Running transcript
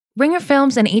Ringer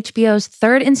Films and HBO's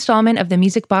third installment of the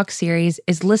Music Box series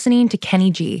is Listening to Kenny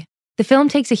G. The film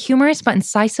takes a humorous but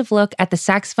incisive look at the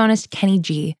saxophonist Kenny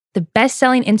G, the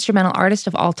best-selling instrumental artist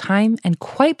of all time and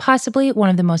quite possibly one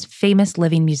of the most famous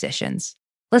living musicians.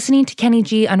 Listening to Kenny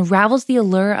G unravels the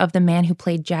allure of the man who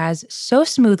played jazz so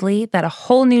smoothly that a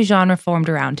whole new genre formed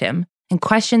around him and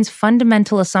questions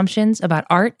fundamental assumptions about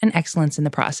art and excellence in the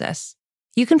process.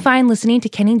 You can find Listening to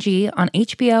Kenny G on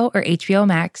HBO or HBO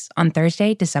Max on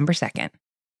Thursday, December 2nd.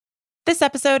 This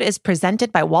episode is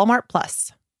presented by Walmart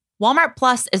Plus. Walmart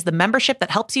Plus is the membership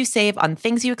that helps you save on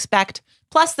things you expect,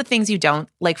 plus the things you don't,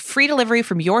 like free delivery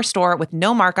from your store with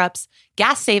no markups,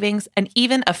 gas savings, and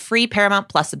even a free Paramount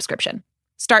Plus subscription.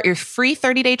 Start your free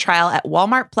 30-day trial at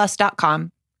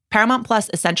walmartplus.com. Paramount Plus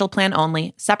Essential Plan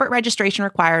only. Separate registration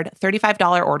required.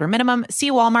 $35 order minimum. See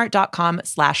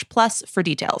walmart.com/plus for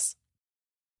details.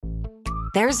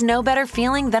 There's no better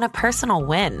feeling than a personal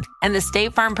win. And the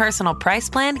State Farm Personal Price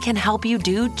Plan can help you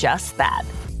do just that.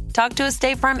 Talk to a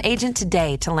State Farm agent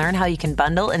today to learn how you can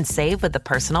bundle and save with the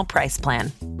Personal Price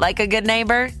Plan. Like a good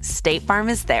neighbor, State Farm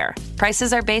is there.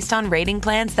 Prices are based on rating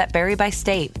plans that vary by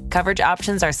state. Coverage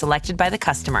options are selected by the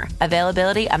customer.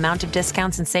 Availability, amount of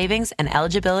discounts and savings, and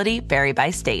eligibility vary by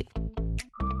state.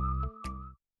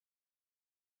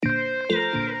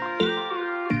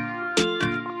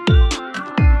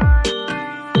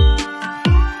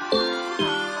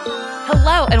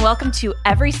 Hello, and welcome to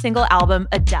Every Single Album,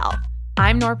 Adele.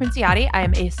 I'm Nora Princiotti. I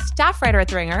am a staff writer at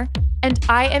The Ringer, and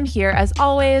I am here, as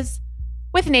always,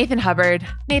 with Nathan Hubbard.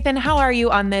 Nathan, how are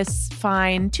you on this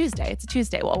fine Tuesday? It's a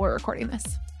Tuesday while we're recording this.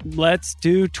 Let's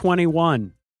do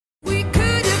 21. We could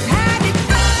have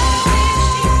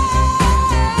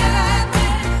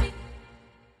had it.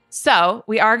 So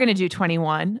we are going to do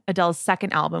 21, Adele's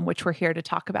second album, which we're here to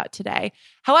talk about today.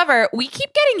 However, we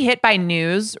keep getting hit by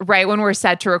news right when we're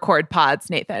set to record pods,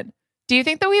 Nathan. Do you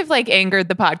think that we've angered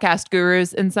the podcast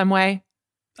gurus in some way?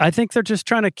 I think they're just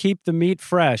trying to keep the meat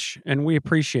fresh, and we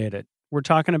appreciate it. We're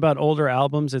talking about older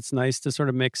albums. It's nice to sort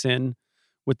of mix in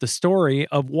with the story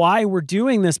of why we're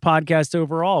doing this podcast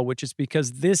overall, which is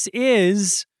because this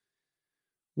is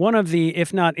one of the,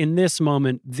 if not in this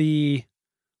moment, the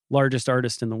largest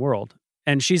artist in the world.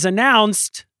 And she's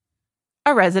announced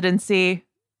a residency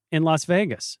in Las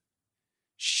Vegas.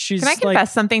 She's Can I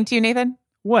confess something to you, Nathan?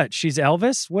 What? She's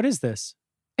Elvis? What is this?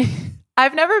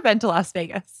 I've never been to Las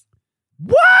Vegas.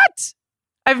 What?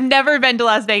 I've never been to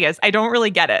Las Vegas. I don't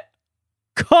really get it.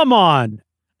 Come on.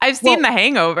 I've seen The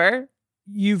Hangover.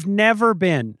 You've never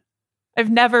been.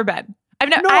 I've never been. I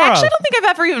Nora. actually don't think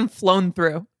I've ever even flown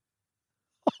through.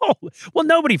 Oh, well,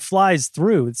 nobody flies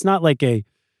through. It's not like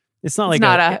Salt Lake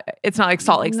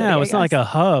City. No, it's not like a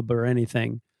hub or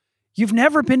anything. You've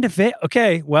never been to Vegas?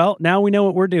 Okay, well, now we know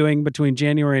what we're doing between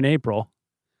January and April.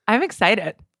 I'm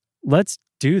excited. Let's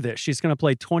do this. She's going to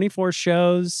play 24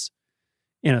 shows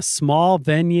in a small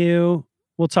venue.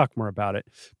 We'll talk more about it.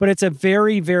 But it's a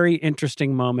very, very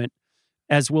interesting moment,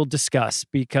 as we'll discuss,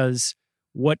 because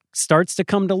what starts to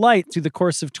come to light through the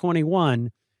course of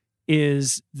 21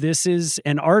 is this is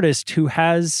an artist who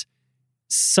has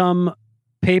some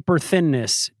paper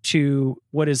thinness to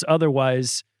what is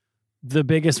otherwise the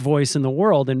biggest voice in the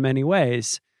world in many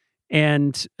ways.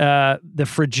 And the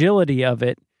fragility of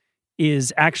it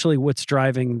is actually what's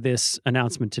driving this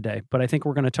announcement today. But I think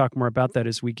we're going to talk more about that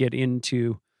as we get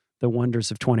into the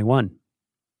wonders of 21.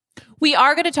 We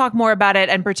are going to talk more about it,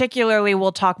 and particularly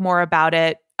we'll talk more about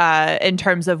it in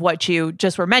terms of what you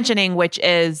just were mentioning, which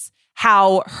is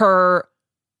how her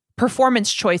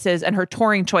performance choices and her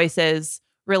touring choices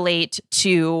relate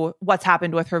to what's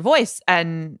happened with her voice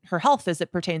and her health as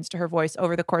it pertains to her voice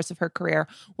over the course of her career.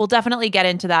 We'll definitely get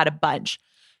into that a bunch.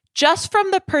 Just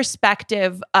from the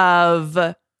perspective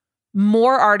of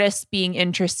more artists being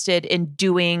interested in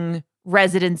doing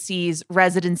residencies,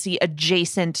 residency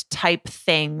adjacent type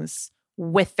things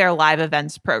with their live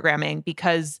events programming,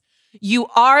 because you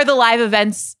are the live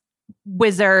events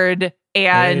wizard.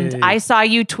 And I saw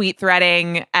you tweet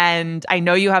threading, and I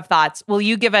know you have thoughts. Will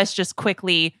you give us just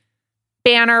quickly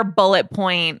banner bullet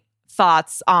point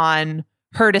thoughts on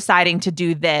her deciding to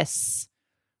do this,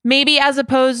 maybe as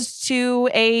opposed to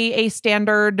a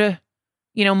standard,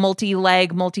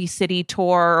 multi-leg, multi-city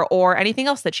tour or anything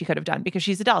else that she could have done, because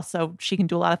she's Adele, so she can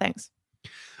do a lot of things.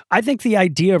 I think the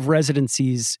idea of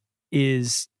residencies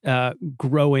is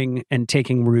growing and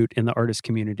taking root in the artist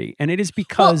community. And it is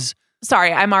because...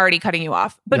 Sorry, I'm already cutting you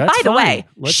off. But That's by the fine.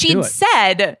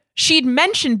 way, she'd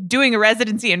mentioned doing a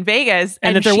residency in Vegas.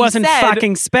 And that there wasn't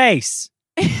fucking space.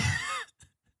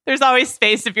 There's always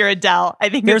space if you're Adele. I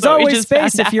think there's always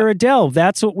space if you're Adele.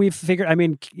 That's what we've figured. I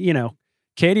mean,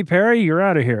 Katy Perry, you're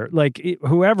out of here. Like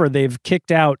whoever they've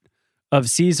kicked out of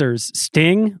Caesars.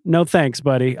 Sting, no thanks,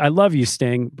 buddy. I love you,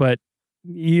 Sting, but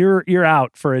you're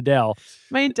out for Adele.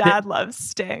 My dad loves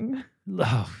Sting.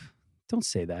 Oh, don't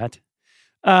say that.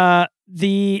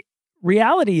 The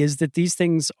reality is that these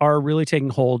things are really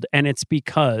taking hold, and it's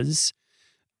because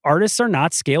artists are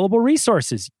not scalable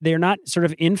resources. They're not sort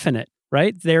of infinite,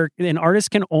 right? An artist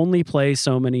can only play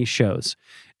so many shows,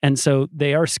 and so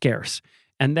they are scarce.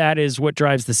 And that is what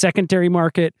drives the secondary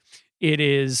market. It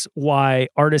is why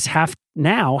artists have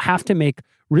to make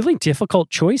really difficult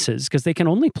choices because they can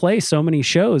only play so many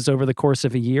shows over the course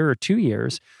of a year or 2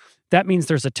 years. That means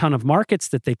there's a ton of markets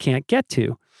that they can't get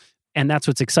to. And that's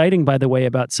what's exciting, by the way,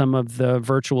 about some of the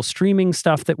virtual streaming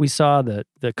stuff that we saw, the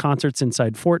concerts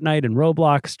inside Fortnite and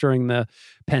Roblox during the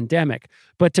pandemic.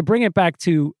 But to bring it back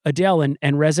to Adele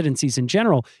and residencies in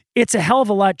general, it's a hell of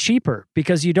a lot cheaper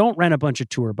because you don't rent a bunch of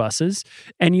tour buses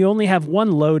and you only have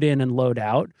one load in and load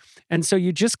out. And so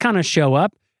you just kind of show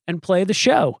up and play the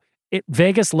show.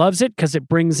 Vegas loves it because it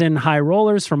brings in high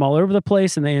rollers from all over the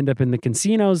place and they end up in the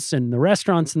casinos and the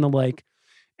restaurants and the like.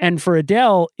 And for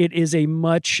Adele, it is a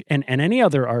much, and any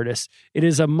other artist, it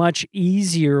is a much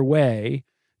easier way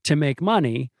to make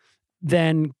money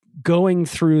than going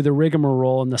through the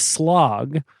rigmarole and the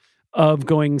slog of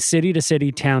going city to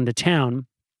city, town to town,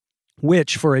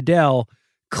 which for Adele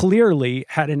clearly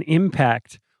had an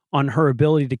impact on her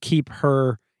ability to keep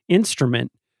her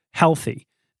instrument healthy.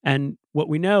 And what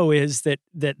we know is that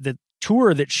the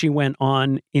tour that she went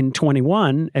on in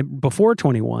 21, before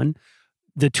 21,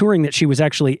 the touring that she was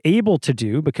actually able to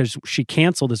do because she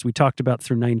canceled, as we talked about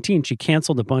through 19, she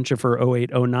canceled a bunch of her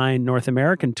 08-09 North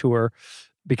American tour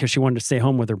because she wanted to stay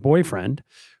home with her boyfriend,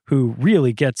 who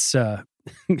really gets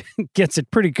it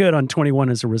pretty good on 21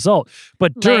 as a result.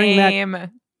 But during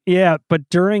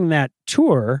that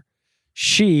tour,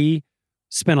 she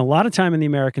spent a lot of time in the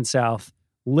American South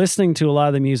listening to a lot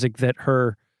of the music that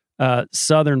her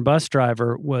Southern bus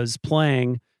driver was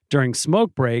playing during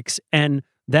smoke breaks, and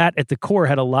that at the core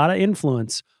had a lot of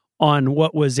influence on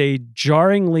what was a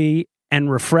jarringly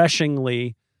and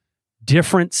refreshingly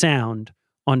different sound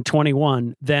on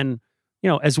 21 than,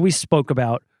 as we spoke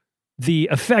about, the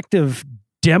effective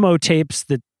demo tapes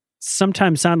that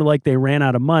sometimes sounded like they ran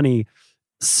out of money,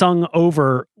 sung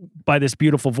over by this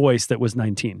beautiful voice that was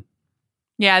 19.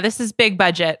 Yeah, this is big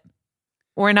budget.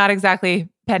 We're not exactly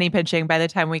penny pinching by the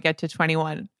time we get to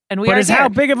 21. And but as how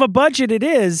big of a budget it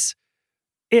is,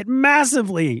 it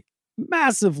massively,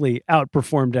 massively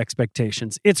outperformed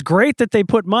expectations. It's great that they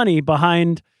put money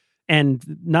behind, and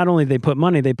not only they put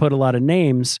money, they put a lot of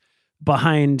names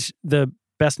behind the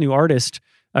Best New Artist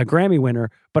Grammy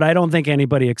winner, but I don't think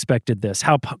anybody expected this.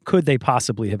 How could they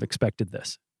possibly have expected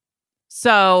this?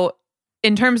 So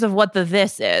in terms of what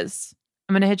this is,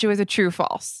 I'm going to hit you with a true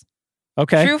false.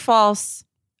 Okay. True false,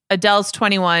 Adele's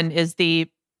 21 is the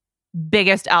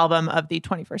biggest album of the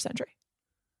 21st century.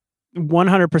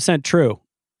 100% true.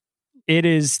 It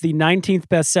is the 19th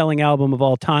best-selling album of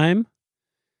all time.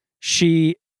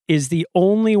 She is the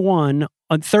only one.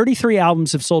 33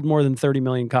 albums have sold more than 30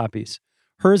 million copies.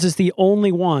 Hers is the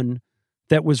only one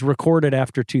that was recorded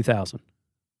after 2000.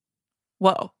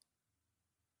 Whoa.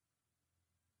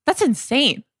 That's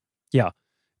insane. Yeah.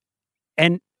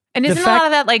 And isn't a lot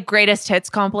of that like greatest hits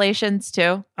compilations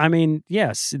too? I mean,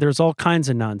 yes, there's all kinds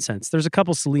of nonsense. There's a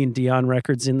couple Celine Dion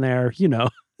records in there, You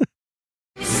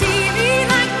see me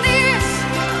like this,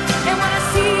 and when I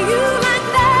see you like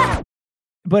that.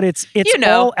 But it's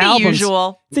all the albums.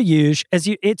 usual.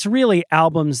 It's really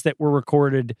albums that were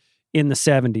recorded in the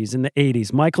 70s and the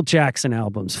 80s. Michael Jackson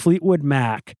albums, Fleetwood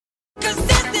Mac. 'Cause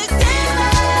this is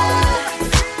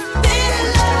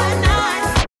daylight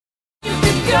night. You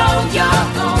can go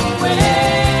your own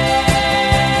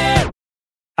way.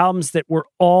 Albums that were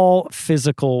all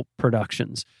physical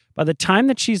productions. By the time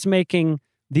that she's making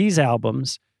these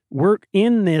albums, we're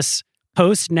in this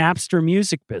post-Napster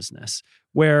music business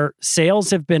where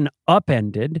sales have been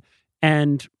upended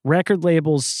and record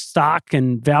labels' stock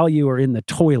and value are in the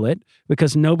toilet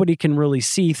because nobody can really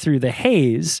see through the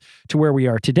haze to where we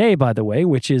are today, by the way,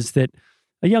 which is that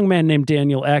a young man named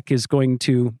Daniel Ek is going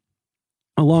to,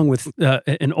 along with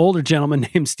an older gentleman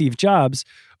named Steve Jobs,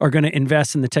 are going to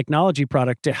invest in the technology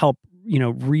product to help,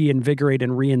 reinvigorate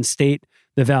and reinstate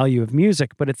the value of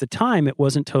music. But at the time, it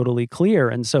wasn't totally clear.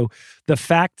 And so the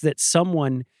fact that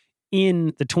someone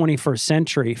in the 21st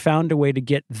century found a way to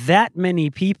get that many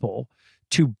people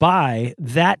to buy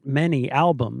that many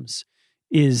albums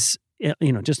is,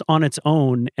 just on its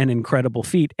own an incredible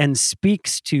feat and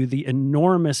speaks to the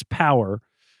enormous power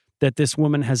that this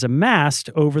woman has amassed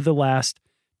over the last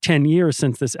 10 years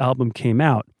since this album came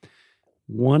out.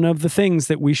 one of the things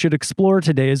that we should explore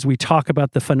today as we talk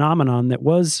about the phenomenon that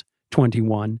was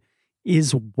 21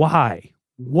 is why.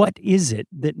 What is it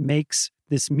that makes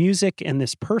this music and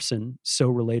this person so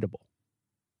relatable?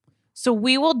 So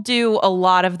we will do a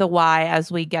lot of the why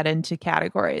as we get into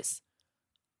categories.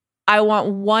 I want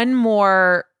one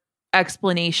more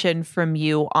explanation from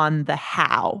you on the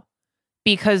how,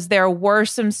 because there were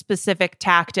some specific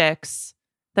tactics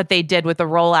that they did with the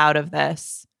rollout of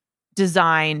this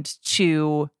designed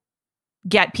to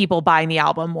get people buying the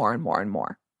album more and more and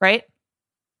more, right?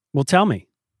 Well, tell me.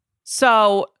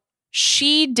 So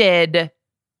she did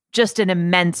just an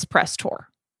immense press tour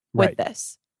with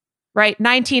this, right?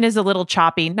 19 is a little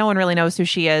choppy. No one really knows who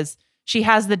she is. She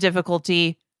has the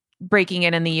difficulty breaking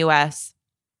in the US.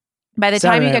 By the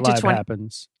time you get to 20,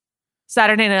 happens.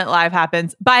 Saturday Night Live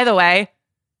happens. By the way,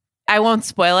 I won't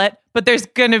spoil it, but there's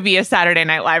going to be a Saturday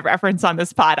Night Live reference on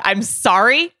this pod. I'm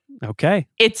sorry. Okay.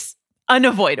 It's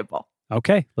unavoidable.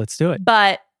 Okay, let's do it.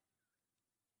 But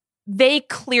they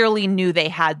clearly knew they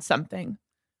had something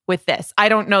with this. I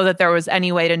don't know that there was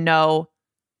any way to know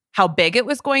how big it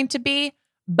was going to be,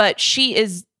 but she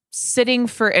is sitting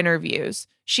for interviews.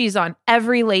 She's on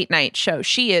every late night show.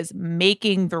 She is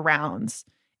making the rounds.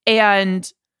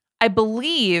 And I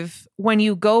believe when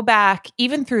you go back,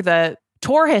 even through the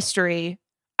tour history,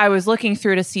 I was looking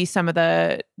through to see some of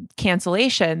the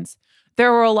cancellations.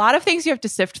 There were a lot of things you have to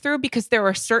sift through because there were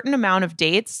a certain amount of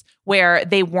dates where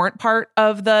they weren't part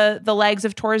of the legs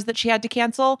of tours that she had to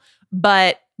cancel,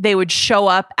 but they would show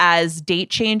up as date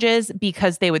changes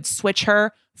because they would switch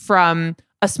her from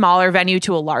a smaller venue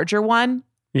to a larger one.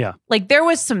 Yeah. Like there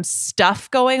was some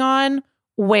stuff going on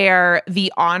where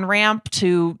the on-ramp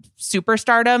to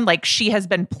superstardom, like she has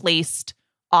been placed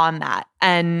on that.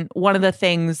 And one of the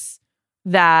things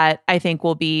that I think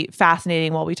will be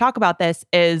fascinating while we talk about this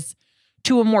is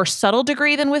to a more subtle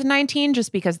degree than with 19,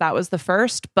 just because that was the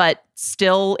first, but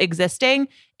still existing,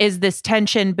 is this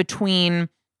tension between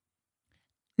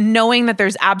knowing that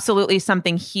there's absolutely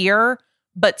something here,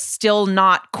 but still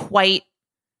not quite,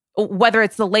 whether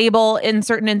it's the label in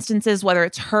certain instances, whether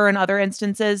it's her in other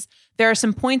instances. There are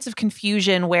some points of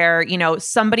confusion where, you know,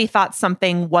 somebody thought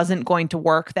something wasn't going to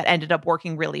work that ended up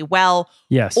working really well.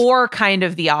 Yes. Or kind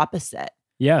of the opposite.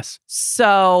 Yes.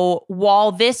 So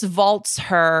while this vaults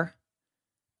her,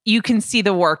 you can see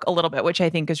the work a little bit, which I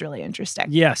think is really interesting.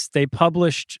 Yes, they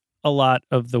published a lot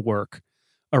of the work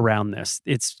around this.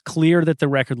 It's clear that the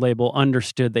record label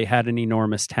understood they had an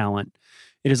enormous talent.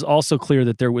 It is also clear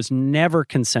that there was never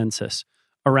consensus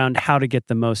around how to get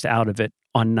the most out of it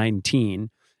on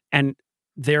 19. And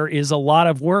there is a lot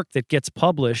of work that gets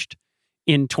published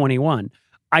in 21.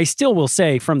 I still will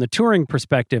say, from the touring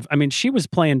perspective, I mean, she was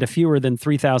playing to fewer than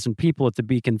 3,000 people at the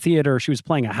Beacon Theater. She was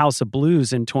playing a House of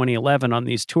Blues in 2011 on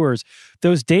these tours.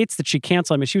 Those dates that she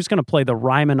canceled, I mean, she was going to play the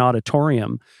Ryman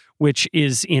Auditorium, which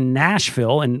is in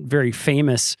Nashville and very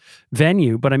famous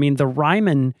venue. But I mean, the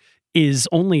Ryman is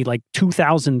only like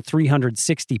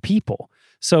 2,360 people.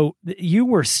 So you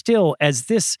were still, as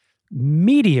this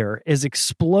meteor is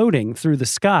exploding through the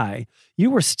sky, you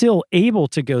were still able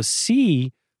to go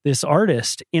see this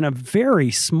artist in a very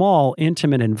small,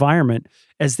 intimate environment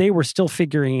as they were still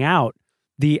figuring out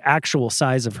the actual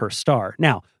size of her star.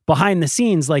 Now, behind the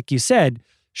scenes, like you said,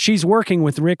 she's working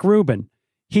with Rick Rubin.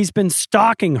 He's been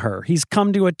stalking her. He's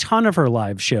come to a ton of her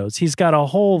live shows. He's got a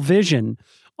whole vision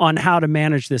on how to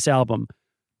manage this album,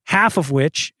 half of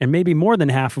which, and maybe more than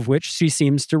half of which, she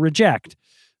seems to reject.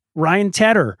 Ryan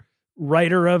Tedder,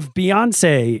 writer of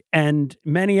Beyonce and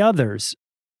many others.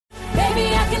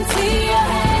 Baby, I can see your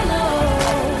halo.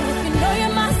 You know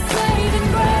you're my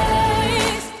saving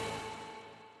grace.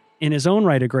 In his own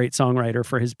right, a great songwriter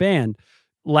for his band,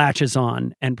 latches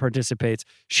on and participates.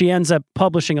 She ends up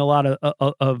publishing a lot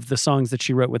of the songs that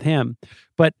she wrote with him.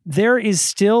 But there is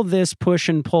still this push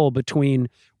and pull between,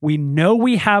 we know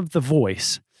we have the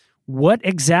voice. What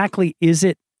exactly is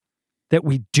it that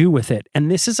we do with it? And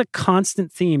this is a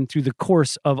constant theme through the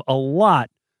course of a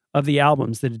lot of the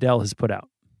albums that Adele has put out.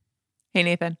 Hey,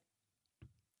 Nathan.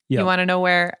 Yo. You want to know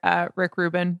where Rick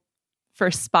Rubin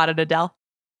first spotted Adele?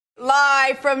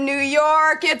 Live from New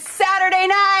York, it's Saturday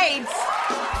night.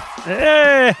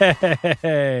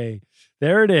 Hey,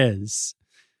 there it is.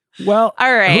 Well,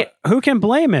 all right. Who can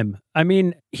blame him? I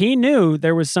mean, he knew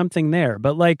there was something there,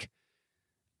 but like,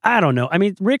 I don't know. I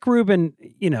mean, Rick Rubin,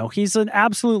 you know, he's an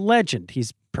absolute legend.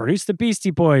 He's produced the Beastie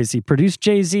Boys. He produced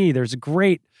Jay-Z. There's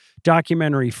great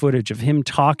documentary footage of him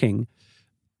talking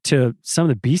to some of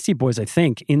the Beastie Boys, I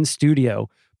think, in studio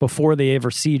before they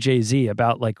ever see Jay-Z,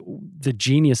 about like the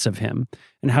genius of him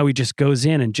and how he just goes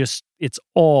in and just, it's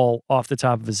all off the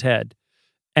top of his head.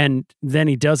 And then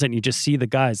he does it and you just see the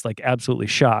guys like absolutely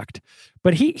shocked.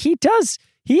 But he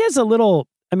has a little,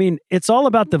 I mean, it's all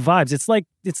about the vibes.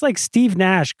 It's like Steve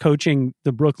Nash coaching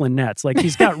the Brooklyn Nets. Like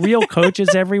he's got real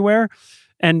coaches everywhere.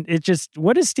 And it just,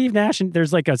 what is Steve Nash? And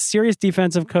there's like a serious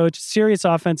defensive coach, serious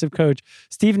offensive coach.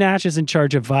 Steve Nash is in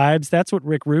charge of vibes. That's what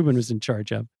Rick Rubin was in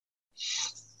charge of.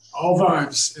 All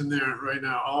vibes in there right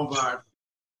now, all vibe.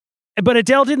 But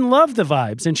Adele didn't love the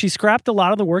vibes, and she scrapped a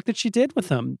lot of the work that she did with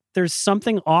them. There's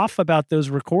something off about those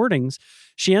recordings.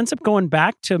 She ends up going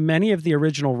back to many of the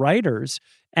original writers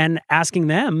and asking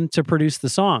them to produce the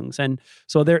songs. And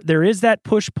so there is that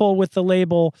push-pull with the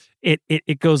label.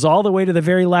 It goes all the way to the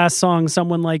very last song,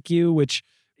 Someone Like You, which,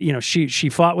 you know, she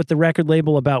fought with the record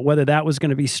label about whether that was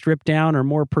going to be stripped down or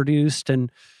more produced. And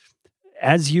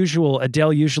as usual,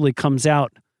 Adele usually comes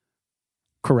out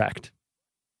correct.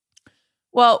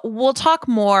 Well, we'll talk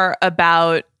more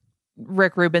about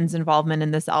Rick Rubin's involvement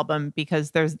in this album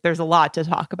because there's a lot to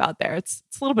talk about there. It's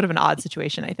a little bit of an odd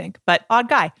situation, I think, but odd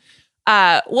guy.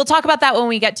 We'll talk about that when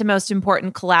we get to most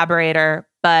important collaborator,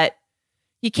 but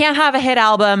you can't have a hit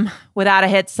album without a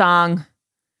hit song.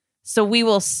 So we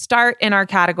will start in our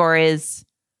categories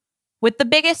with the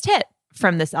biggest hit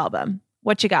from this album.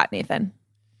 What you got, Nathan?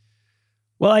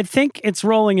 Well, I think it's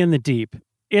Rolling in the Deep.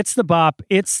 It's the bop.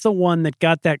 It's the one that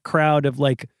got that crowd of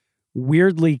like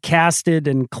weirdly casted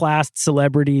and classed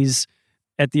celebrities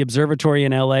at the Observatory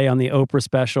in LA on the Oprah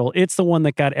special. It's the one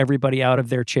that got everybody out of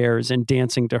their chairs and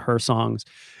dancing to her songs.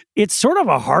 It's sort of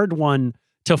a hard one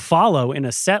to follow in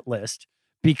a set list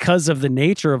because of the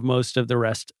nature of most of the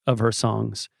rest of her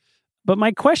songs. But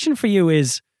my question for you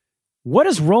is, what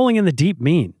does Rolling in the Deep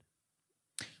mean?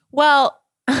 Well,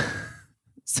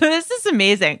 so this is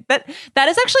amazing. That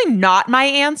is actually not my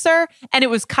answer. And it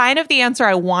was kind of the answer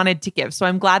I wanted to give. So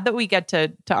I'm glad that we get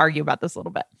to argue about this a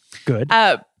little bit. Good.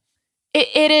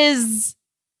 It is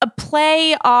a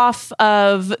play off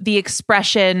of the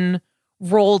expression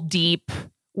roll deep,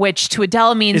 which to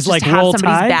Adele means is just like to have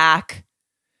somebody's tide? back.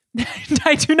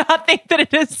 I do not think that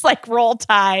it is like roll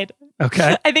tide.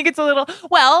 Okay. I think it's a little,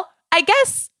 well, I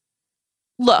guess,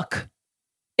 look,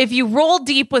 if you roll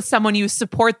deep with someone, you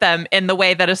support them in the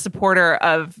way that a supporter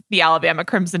of the Alabama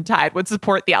Crimson Tide would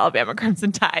support the Alabama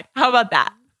Crimson Tide. How about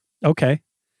that? Okay.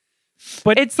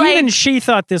 But it's even like, she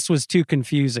thought this was too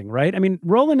confusing, right? I mean,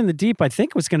 Rolling in the Deep, I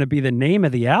think, was going to be the name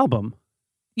of the album.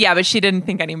 Yeah, but she didn't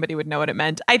think anybody would know what it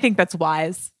meant. I think that's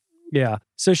wise. Yeah.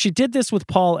 So she did this with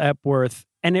Paul Epworth,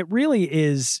 and it really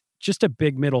is just a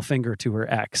big middle finger to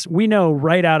her ex. We know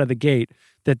right out of the gate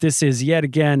that this is yet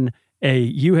again a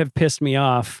You Have Pissed Me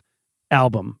Off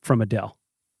album from Adele.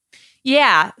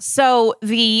 Yeah. So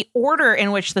the order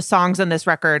in which the songs on this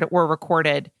record were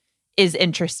recorded is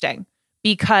interesting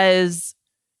because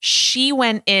she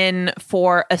went in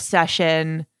for a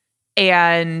session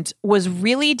and was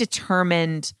really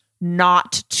determined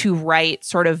not to write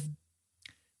sort of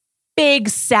big,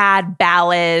 sad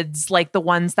ballads like the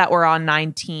ones that were on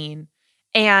 19.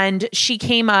 And she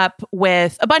came up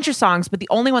with a bunch of songs, but the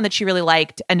only one that she really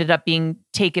liked ended up being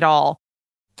Take It All.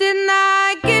 Didn't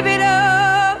I give it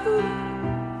up?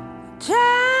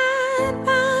 Tried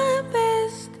my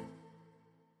best.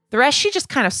 The rest she just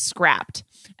kind of scrapped.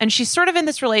 And she's sort of in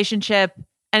this relationship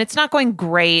and it's not going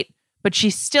great, but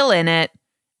she's still in it.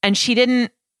 And she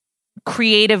didn't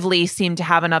creatively seem to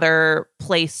have another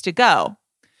place to go.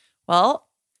 Well,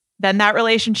 then that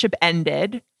relationship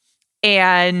ended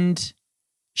and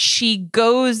she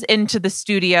goes into the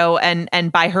studio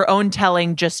and by her own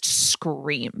telling just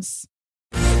screams.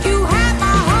 You have my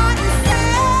heart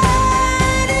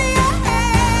inside your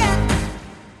hand.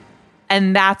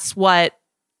 And that's what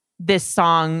this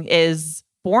song is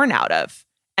born out of.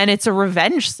 And it's a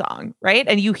revenge song, right?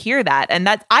 And you hear that. And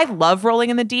that I love Rolling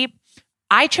in the Deep.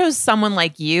 I chose Someone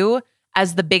Like You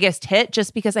as the biggest hit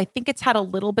just because I think it's had a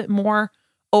little bit more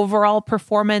overall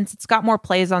performance. It's got more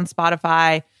plays on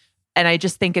Spotify. And I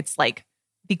just think it's like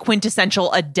the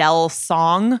quintessential Adele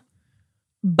song.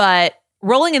 But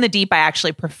Rolling in the Deep, I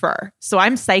actually prefer. So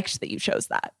I'm psyched that you chose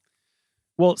that.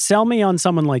 Well, sell me on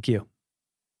Someone Like You.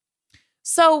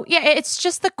 So, yeah, it's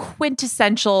just the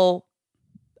quintessential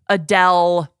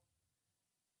Adele,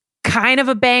 kind of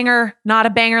a banger, not a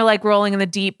banger like Rolling in the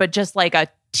Deep, but just like a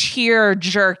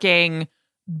tear-jerking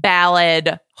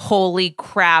ballad. Holy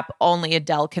crap, only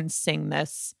Adele can sing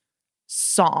this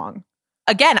song.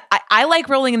 Again, I like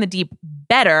Rolling in the Deep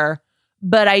better,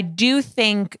 but I do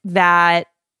think that,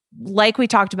 like we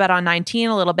talked about on 19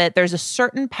 a little bit, there's a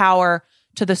certain power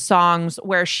to the songs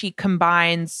where she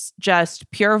combines just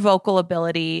pure vocal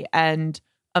ability and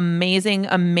amazing,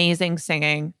 amazing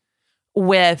singing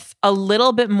with a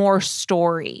little bit more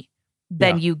story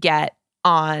than you get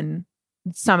on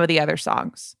some of the other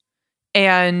songs.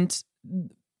 And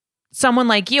Someone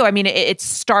Like You, I mean, it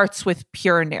starts with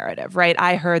pure narrative, right?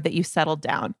 I heard that you settled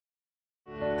down.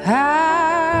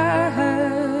 I heard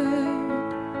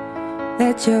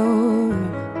that you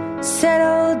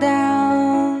settled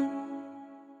down.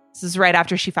 This is right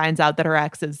after she finds out that her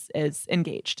ex is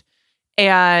engaged.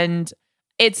 And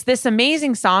it's this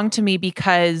amazing song to me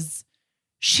because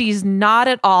she's not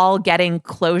at all getting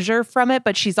closure from it,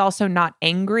 but she's also not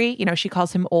angry. You know, she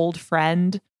calls him old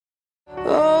friend.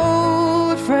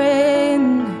 Old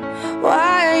friend,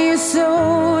 why are you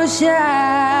so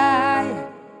shy?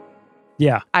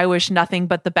 Yeah. I wish nothing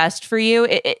but the best for you.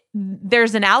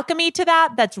 There's an alchemy to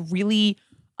that that's really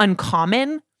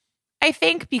uncommon, I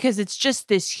think, because it's just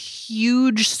this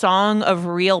huge song of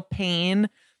real pain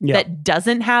that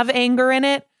doesn't have anger in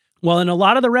it. Well, and a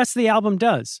lot of the rest of the album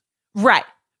does. Right.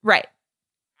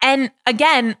 And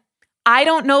again, I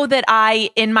don't know that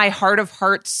I, in my heart of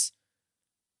hearts,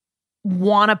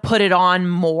 want to put it on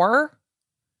more.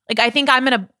 Like, I think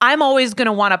I'm always going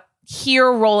to want to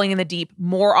hear Rolling in the Deep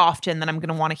more often than I'm going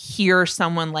to want to hear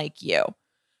Someone Like You.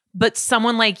 But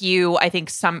Someone Like You, I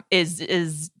think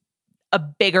is a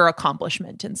bigger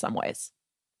accomplishment in some ways.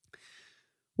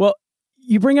 Well,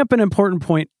 you bring up an important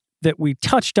point that we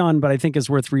touched on, but I think is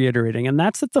worth reiterating. And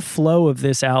that's that the flow of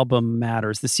this album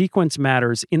matters. The sequence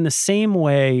matters in the same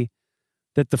way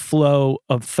that the flow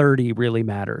of 30 really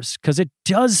matters. Because it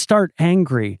does start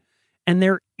angry. And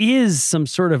there is some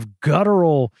sort of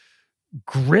guttural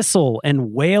gristle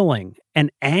and wailing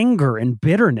and anger and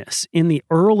bitterness in the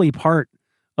early part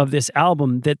of this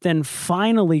album that then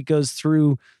finally goes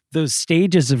through those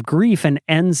stages of grief and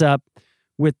ends up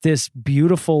with this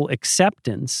beautiful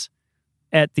acceptance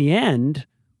at the end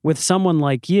with Someone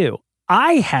Like You.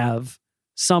 I have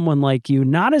Someone Like You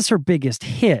not as her biggest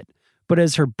hit, but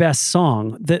as her best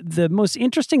song. The most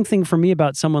interesting thing for me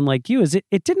about Someone Like You is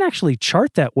it didn't actually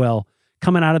chart that well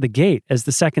coming out of the gate as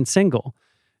the second single.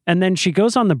 And then she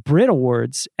goes on the Brit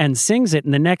Awards and sings it,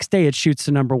 and the next day it shoots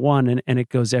to number one and it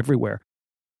goes everywhere.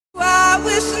 I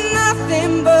wish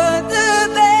nothing but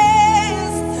the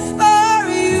best for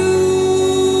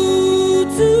you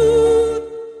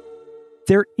too.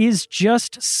 There is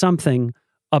just something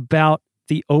about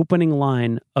the opening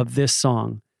line of this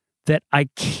song that I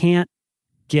can't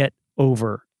get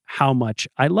over how much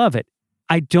I love it.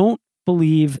 I don't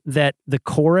believe that the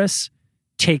chorus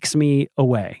takes me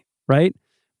away, right?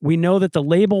 We know that the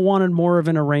label wanted more of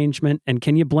an arrangement, and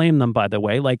can you blame them, by the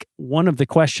way? Like, one of the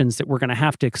questions that we're going to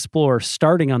have to explore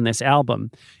starting on this album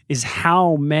is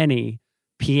how many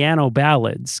piano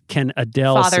ballads can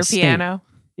Adele Father sustain? Piano.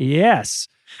 Yes.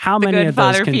 How many of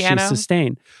those can she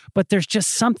sustain? But there's just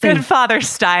something... Good Father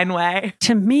Steinway.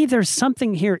 To me, there's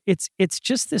something here. It's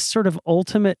just this sort of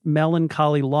ultimate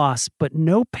melancholy loss, but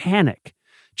no panic.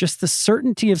 Just the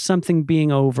certainty of something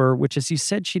being over, which, as you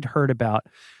said, she'd heard about.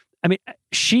 I mean,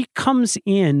 she comes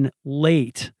in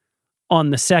late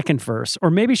on the second verse, or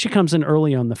maybe she comes in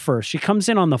early on the first. She comes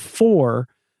in on the 4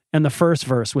 and the first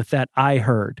verse with that I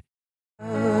heard.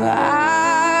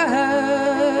 I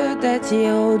heard that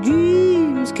your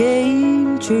dreams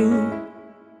came true.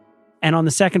 And on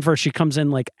the second verse, she comes in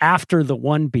like after the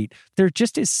one beat. There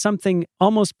just is something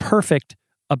almost perfect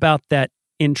about that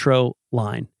intro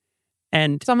line.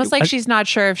 And It's almost like she's not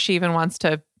sure if she even wants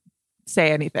to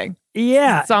say anything.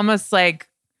 Yeah. It's almost like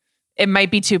it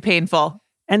might be too painful.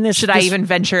 And this, Should I even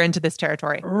venture into this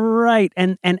territory? Right.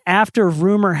 And after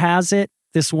Rumor Has It,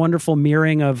 this wonderful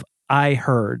mirroring of I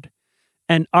Heard.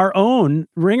 And our own,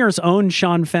 Ringer's own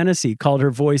Sean Fennessy called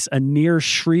her voice a near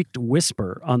shrieked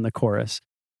whisper on the chorus.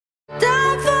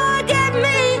 Don't forget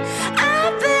me,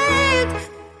 I beg.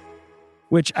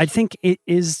 Which I think it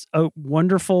is a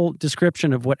wonderful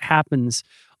description of what happens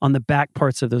on the back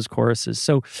parts of those choruses.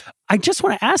 So I just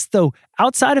want to ask, though,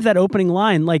 outside of that opening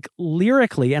line, like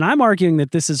lyrically, and I'm arguing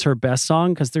that this is her best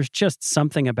song because there's just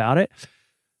something about it,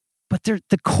 but the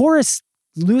chorus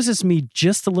loses me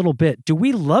just a little bit. Do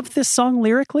we love this song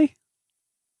lyrically?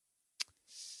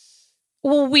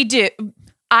 Well, we do.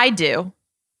 I do.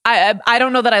 I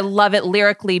don't know that I love it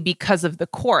lyrically because of the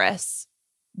chorus,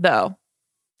 though.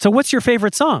 So what's your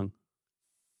favorite song?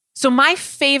 So my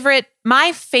favorite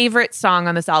song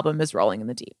on this album is Rolling in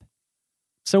the Deep.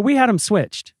 So we had them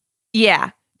switched.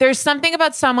 Yeah. There's something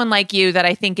about Someone Like You that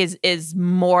I think is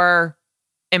more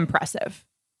impressive.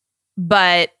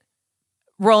 But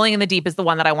Rolling in the Deep is the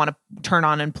one that I want to turn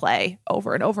on and play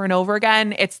over and over and over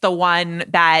again. It's the one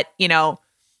that, you know,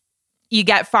 you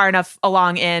get far enough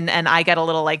along in and I get a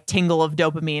little like tingle of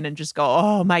dopamine and just go,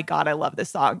 oh my God, I love this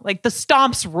song. Like the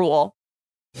stomps rule.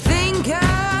 Think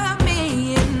of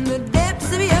me in the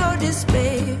depths of your despair.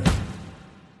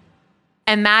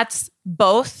 And that's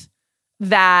both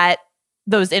that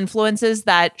those influences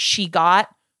that she got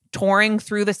touring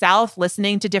through the South,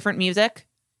 listening to different music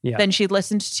than she'd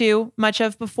listened to much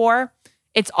of before.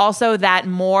 It's also that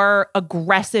more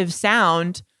aggressive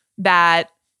sound that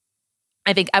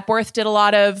I think Epworth did a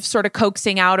lot of sort of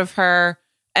coaxing out of her,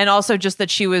 and also just that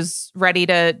she was ready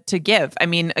to give. I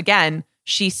mean, again,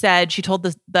 she told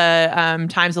the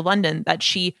Times of London that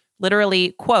she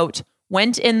literally, quote,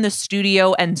 went in the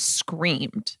studio and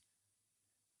screamed.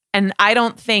 And I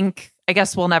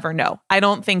guess we'll never know. I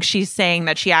don't think she's saying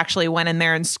that she actually went in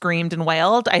there and screamed and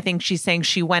wailed. I think she's saying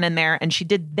she went in there and she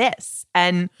did this.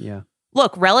 And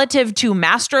look, relative to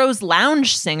Mastro's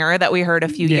lounge singer that we heard a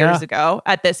few years ago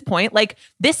at this point, like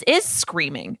this is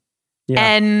screaming. Yeah.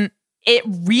 And it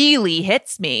really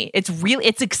hits me.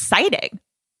 It's exciting.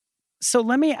 So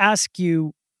let me ask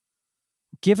you,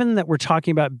 given that we're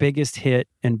talking about biggest hit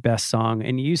and best song,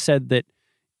 and you said that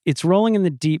It's Rolling in the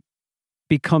Deep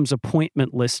becomes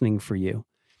appointment listening for you.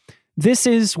 This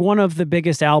is one of the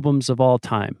biggest albums of all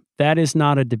time. That is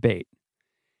not a debate.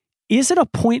 Is it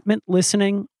appointment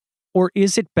listening or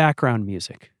is it background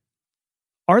music?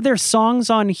 Are there songs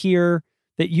on here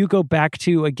that you go back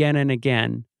to again and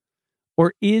again?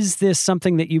 Or is this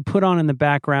something that you put on in the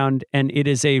background and it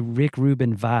is a Rick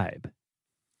Rubin vibe?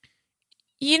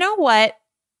 You know what?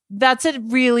 That's a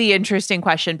really interesting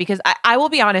question because I will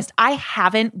be honest, I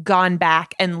haven't gone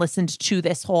back and listened to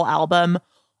this whole album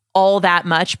all that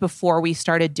much before we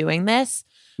started doing this.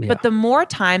 Yeah. But the more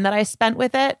time that I spent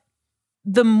with it,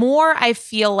 the more I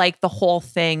feel like the whole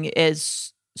thing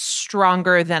is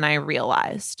stronger than I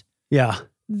realized. Yeah.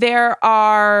 There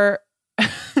are...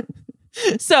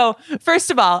 So, first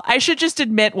of all, I should just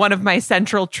admit one of my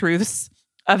central truths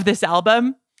of this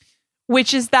album,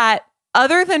 which is that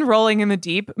other than Rolling in the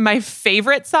Deep, my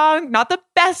favorite song, not the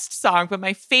best song, but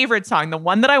my favorite song, the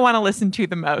one that I want to listen to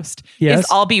the most, is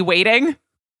I'll Be Waiting.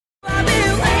 I'll be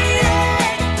waiting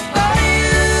for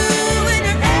you when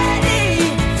you're ready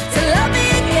to love me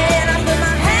again. I'll put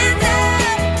my hands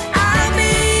up. I'll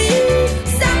be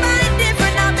somebody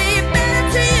different. I'll be better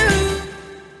to you.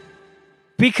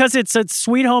 Because it's a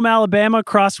Sweet Home Alabama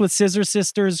crossed with Scissor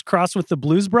Sisters, crossed with the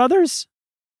Blues Brothers?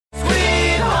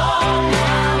 Sweet home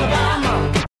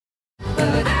Alabama.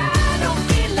 But I don't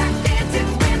feel like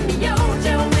dancing when the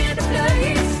ocean went to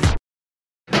place.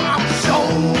 I'm so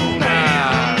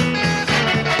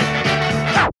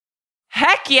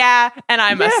Heck yeah. And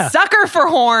I'm a sucker for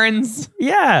horns.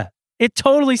 Yeah. It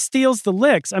totally steals the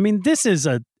licks. I mean, this is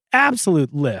an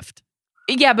absolute lift.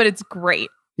 Yeah, but it's great.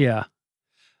 Yeah.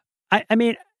 I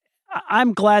mean,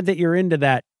 I'm glad that you're into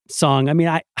that song. I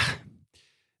mean,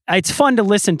 it's fun to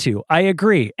listen to. I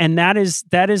agree. And that is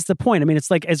the point. I mean,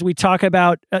 it's like, as we talk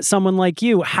about someone like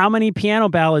you, how many piano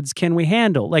ballads can we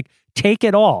handle? Like, take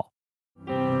it all.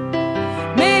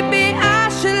 Maybe I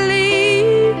should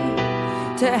leave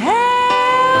to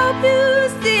help you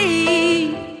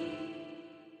see.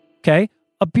 Okay.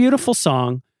 A beautiful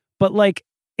song, but like,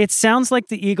 it sounds like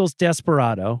the Eagles'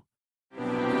 Desperado.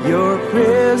 Your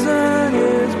prison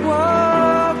is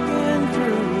walking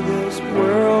through this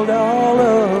world all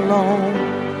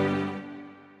alone.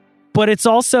 But it's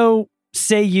also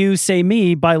Say You, Say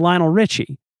Me by Lionel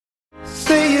Richie.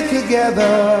 Say it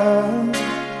together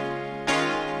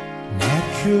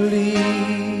naturally.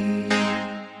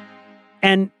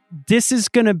 And this is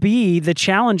going to be the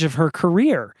challenge of her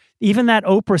career. Even that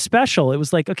Oprah special, it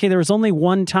was like, okay, there was only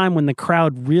one time when the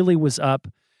crowd really was up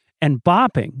and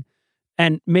bopping.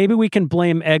 And maybe we can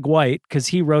blame Egg White because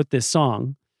he wrote this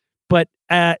song. But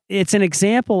it's an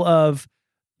example of,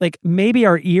 like, maybe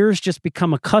our ears just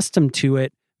become accustomed to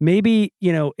it. Maybe,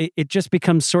 it just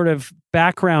becomes sort of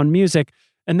background music.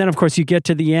 And then, of course, you get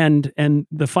to the end and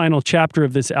the final chapter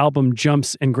of this album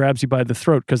jumps and grabs you by the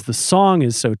throat because the song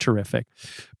is so terrific.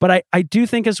 But I do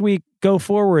think as we go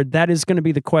forward, that is going to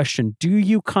be the question. Do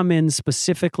you come in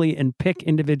specifically and pick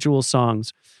individual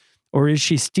songs? Or is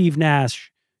she Steve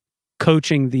Nash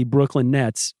coaching the Brooklyn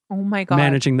Nets? Oh my God.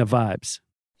 Managing the vibes.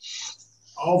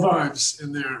 All vibes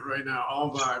in there right now.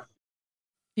 All vibe.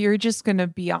 You're just going to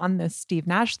be on this Steve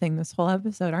Nash thing this whole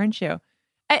episode, aren't you?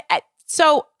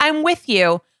 So I'm with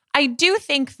you. I do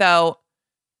think, though,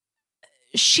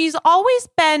 she's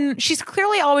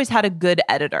clearly always had a good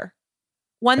editor.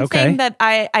 One thing that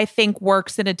I think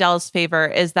works in Adele's favor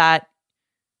is that,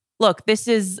 look, this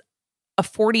is a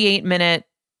 48-minute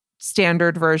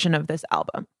standard version of this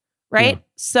album, right? Yeah.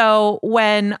 So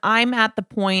when I'm at the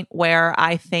point where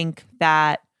I think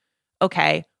that,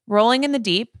 okay, Rolling in the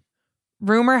Deep,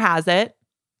 rumor has it,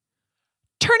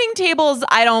 Turning Tables,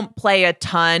 I don't play a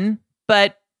ton,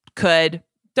 but could.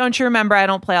 Don't you remember? I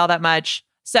don't play all that much.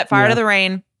 Set Fire Yeah. to the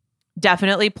Rain,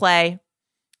 definitely play.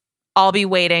 I'll Be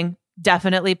Waiting,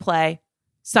 definitely play.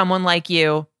 Someone Like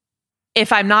You.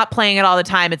 If I'm not playing it all the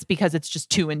time, it's because it's just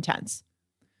too intense.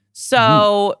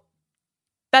 So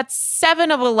that's 7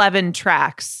 of 11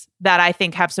 tracks that I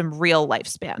think have some real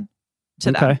lifespan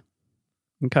to them.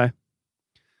 Okay.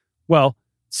 Well,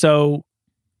 so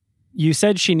you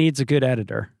said she needs a good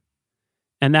editor.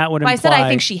 And that would imply... I said I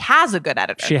think she has a good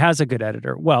editor. She has a good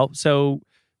editor. Well, so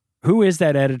who is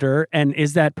that editor? And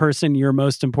is that person your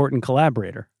most important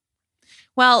collaborator?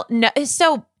 Well, no.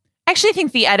 So I actually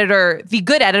think the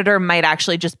good editor might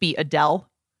actually just be Adele.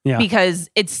 Yeah. Because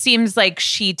it seems like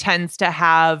she tends to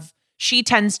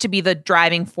be the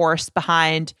driving force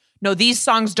behind, no, these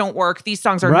songs don't work. These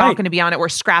songs are not going to be on it. We're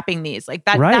scrapping these. Like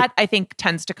that, that I think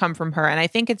tends to come from her. And I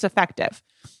think it's effective.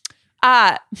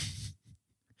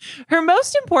 Her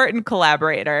most important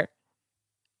collaborator,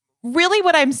 really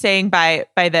what I'm saying by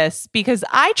this, because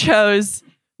I chose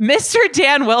Mr.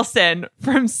 Dan Wilson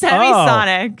from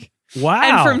Semisonic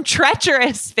and from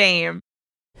Treacherous fame.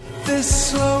 This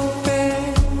slope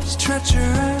is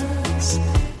treacherous.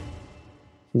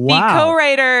 The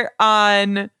co-writer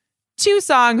on 2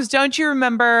 songs, Don't You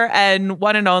Remember and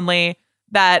One and Only,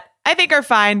 that I think are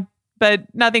fine, but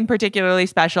nothing particularly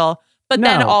special. But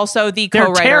then also the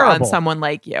co-writer on Someone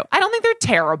Like You. I don't think they're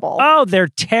terrible. Oh, they're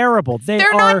terrible.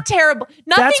 They're not terrible.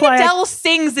 Nothing Adele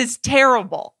sings is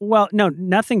terrible. Well, no,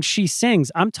 nothing she sings.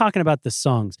 I'm talking about the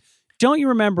songs. Don't You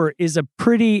Remember is a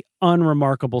pretty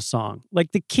unremarkable song.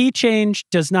 Like the key change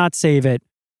does not save it.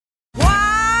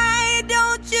 Why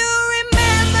don't you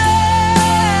remember?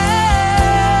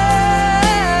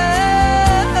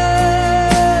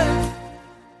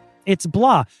 It's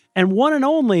blah. And One and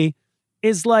Only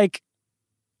is like,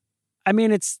 I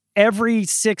mean, it's every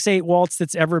 6/8 waltz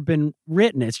that's ever been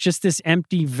written. It's just this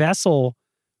empty vessel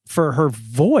for her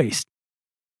voice.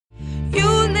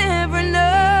 You'll never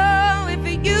know if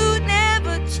you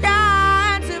never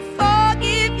try to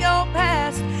forgive your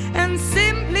past and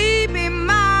simply be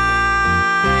mine.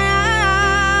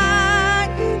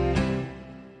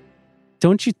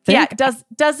 Don't you think? Yeah,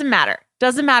 doesn't matter.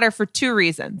 Doesn't matter for 2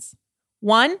 reasons.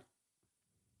 1,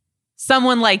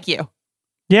 Someone Like You.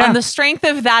 Yeah. On the strength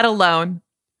of that alone,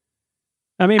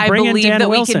 I mean, I bring in believe Dan that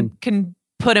Wilson. we can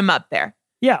put him up there.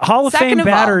 Yeah, Hall of Second Fame of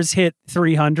all, batters hit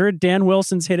 300. Dan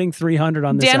Wilson's hitting 300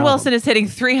 on this album. Dan Wilson is hitting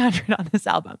 300 on this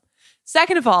album.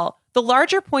 Second of all, the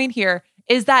larger point here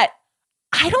is that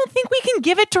I don't think we can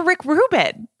give it to Rick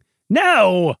Rubin.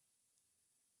 No,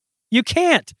 you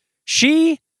can't.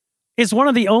 She is one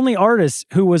of the only artists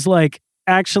who was like,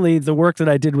 actually, the work that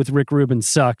I did with Rick Rubin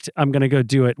sucked. I'm going to go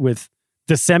do it with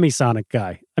the Semisonic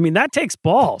guy. I mean, that takes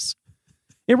balls.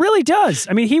 It really does.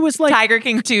 I mean, he was like Tiger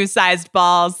King 2 sized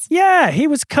balls. Yeah, he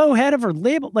was co-head of her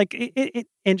label. Like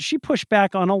and she pushed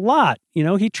back on a lot. You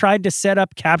know, he tried to set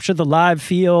up Capture the Live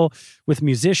feel with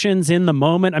musicians in the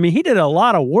moment. I mean, he did a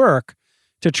lot of work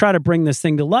to try to bring this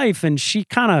thing to life. And she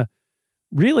kind of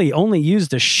really only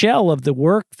used a shell of the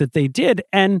work that they did.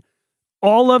 And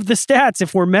all of the stats,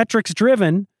 if we're metrics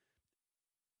driven,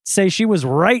 say she was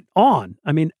right on.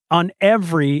 I mean, on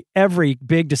every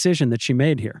big decision that she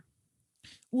made here.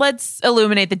 Let's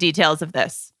illuminate the details of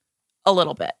this a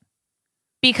little bit.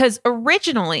 Because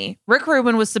originally, Rick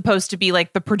Rubin was supposed to be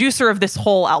like the producer of this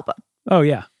whole album. Oh,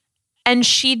 yeah. And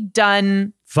she'd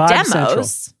done Vibe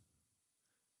demos.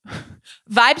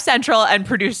 Vibe Central and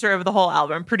producer of the whole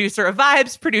album. Producer of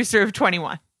Vibes, producer of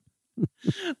 21.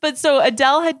 But so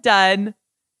Adele had done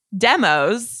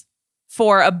demos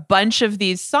for a bunch of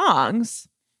these songs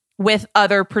with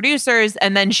other producers,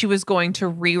 and then she was going to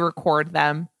re-record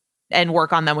them and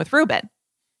work on them with Rubin.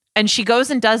 And she goes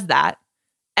and does that.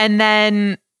 And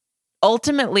then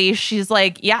ultimately she's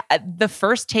like, yeah, the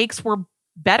first takes were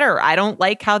better. I don't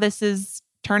like how this is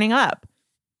turning up.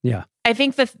 Yeah. I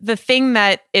think the thing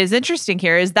that is interesting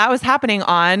here is that was happening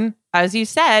on, as you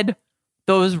said,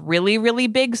 those really, really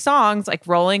big songs like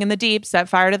Rolling in the Deep, Set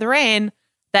Fire to the Rain,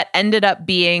 that ended up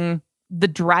being the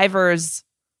drivers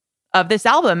of this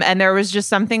album. And there was just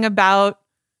something about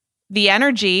the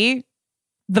energy,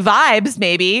 the vibes,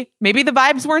 maybe the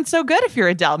vibes weren't so good if you're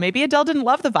Adele. Maybe Adele didn't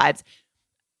love the vibes.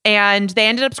 And they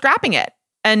ended up scrapping it.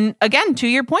 And again, to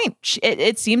your point,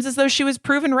 it seems as though she was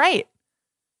proven right.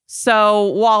 So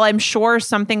while I'm sure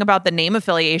something about the name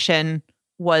affiliation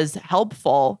was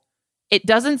helpful, it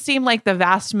doesn't seem like the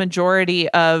vast majority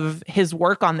of his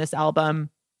work on this album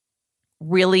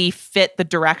really fit the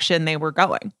direction they were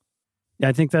going. Yeah,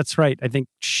 I think that's right. I think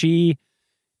she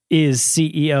is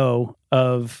CEO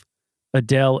of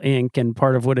Adele Inc. And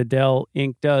part of what Adele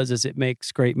Inc. does is it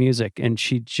makes great music. And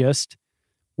she just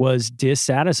was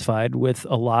dissatisfied with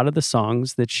a lot of the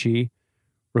songs that she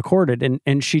recorded.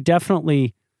 And she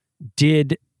definitely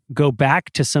did go back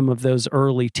to some of those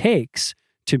early takes,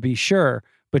 to be sure,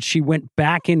 but she went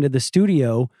back into the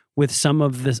studio with some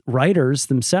of the writers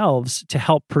themselves to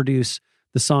help produce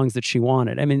the songs that she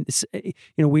wanted. I mean,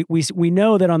 we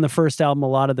know that on the first album, a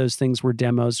lot of those things were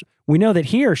demos. We know that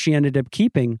here she ended up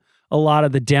keeping a lot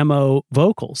of the demo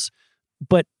vocals.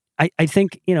 But I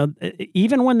think,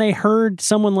 even when they heard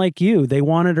Someone Like You, they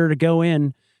wanted her to go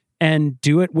in and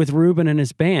do it with Rubin and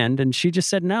his band. And she just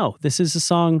said, no, this is a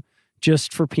song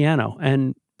just for piano.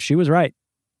 And she was right.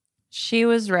 She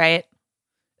was right.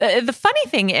 The funny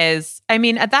thing is, I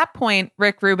mean, at that point,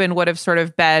 Rick Rubin would have sort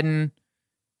of been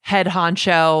head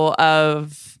honcho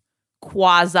of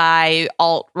quasi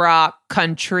alt rock,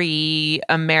 country,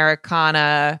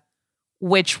 Americana,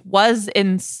 which was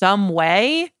in some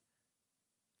way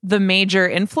the major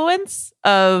influence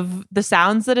of the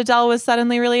sounds that Adele was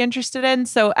suddenly really interested in.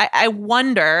 So I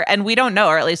wonder, and we don't know,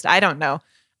 or at least I don't know,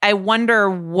 I wonder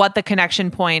what the connection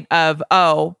point of,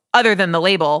 other than the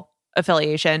label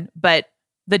affiliation, but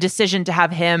the decision to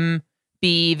have him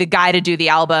be the guy to do the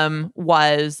album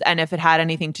was, and if it had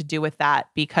anything to do with that,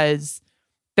 because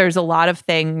there's a lot of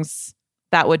things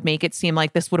that would make it seem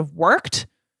like this would have worked,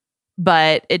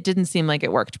 but it didn't seem like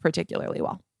it worked particularly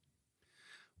well.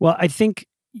 Well, I think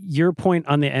your point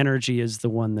on the energy is the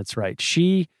one that's right.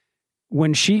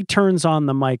 When she turns on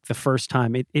the mic the first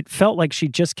time, it felt like she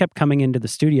just kept coming into the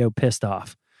studio pissed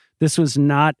off. This was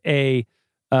not a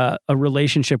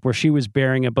relationship where she was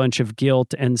bearing a bunch of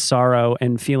guilt and sorrow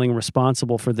and feeling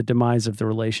responsible for the demise of the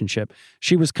relationship.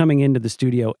 She was coming into the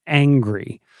studio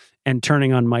angry and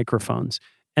turning on microphones.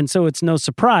 And so it's no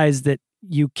surprise that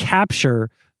you capture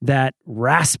that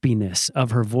raspiness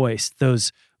of her voice,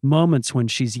 those moments when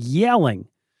she's yelling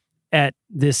at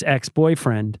this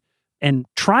ex-boyfriend and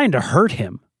trying to hurt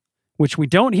him, which we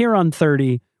don't hear on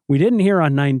 30. We didn't hear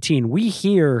on 19. We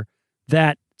hear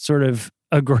that sort of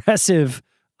aggressive,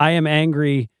 I am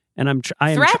angry and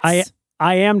I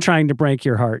am trying to break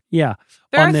your heart. Yeah.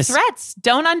 There are threats.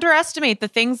 Don't underestimate the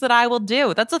things that I will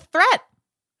do. That's a threat.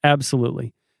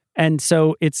 Absolutely. And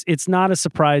so it's not a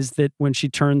surprise that when she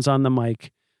turns on the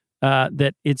mic,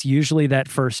 that it's usually that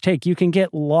first take. You can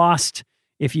get lost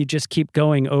if you just keep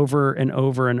going over and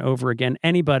over and over again.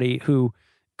 Anybody who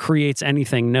creates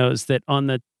anything knows that on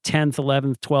the 10th,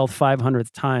 11th, 12th,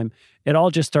 500th time, it all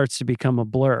just starts to become a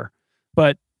blur.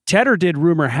 But Tedder did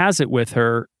Rumor Has It with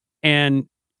her, and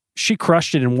she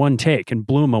crushed it in one take and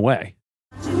blew him away.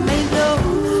 Ain't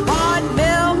no hard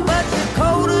bell, but you're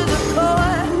cold as a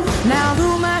core. Now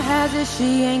rumor has it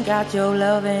she ain't got your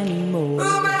love anymore.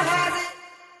 Rumor has it.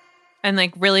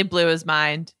 And really blew his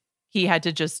mind. He had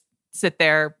to just sit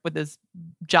there with his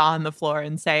jaw on the floor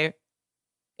and say,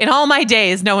 in all my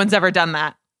days, no one's ever done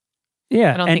that.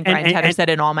 Yeah. I don't think Brian Tedder said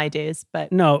in all my days,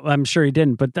 but no, I'm sure he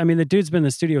didn't. But I mean, the dude's been in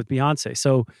the studio with Beyonce,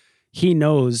 so he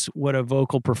knows what a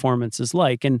vocal performance is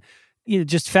like. And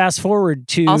just fast forward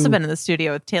to also been in the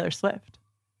studio with Taylor Swift.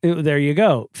 There you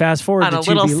go. Fast forward on to a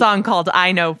little song called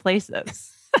 "I Know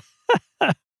Places."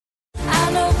 I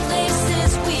know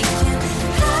places we can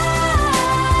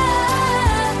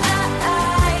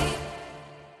hide.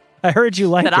 I heard you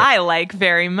like that it. I like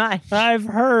very much. I've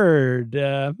heard.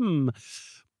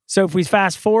 So if we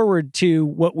fast forward to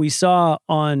what we saw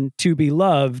on To Be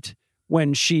Loved,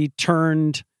 when she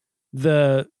turned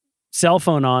the cell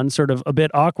phone on sort of a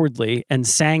bit awkwardly and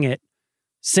sang it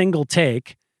single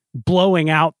take, blowing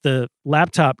out the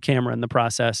laptop camera in the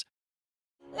process.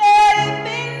 Let it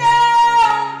be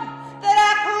known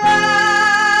that I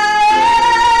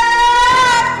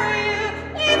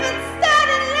cried for you, even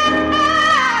started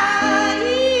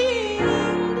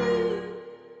lying.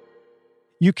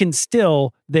 You can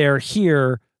still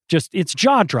hear it's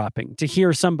jaw-dropping to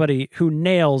hear somebody who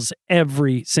nails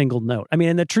every single note. I mean,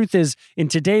 and the truth is, in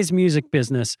today's music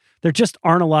business, there just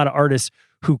aren't a lot of artists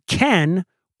who can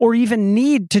or even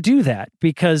need to do that,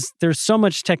 because there's so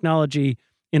much technology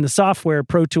in the software,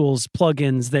 Pro Tools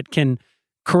plugins, that can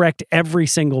correct every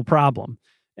single problem.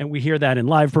 And we hear that in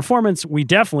live performance. We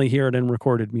definitely hear it in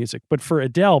recorded music. But for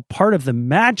Adele, part of the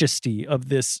majesty of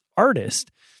this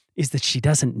artist is that she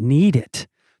doesn't need it.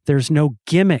 There's no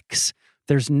gimmicks.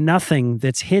 There's nothing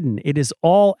that's hidden. It is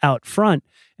all out front.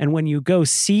 And when you go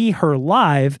see her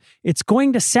live, it's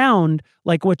going to sound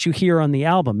like what you hear on the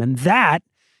album. And that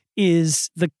is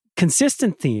the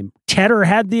consistent theme. Tedder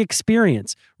had the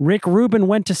experience. Rick Rubin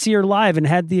went to see her live and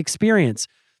had the experience.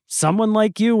 Someone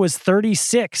Like You was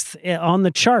 36th on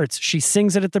the charts. She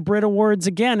sings it at the Brit Awards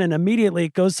again, and immediately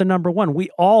it goes to number one. We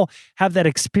all have that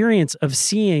experience of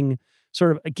seeing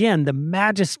sort of, again, the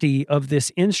majesty of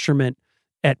this instrument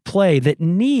at play that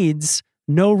needs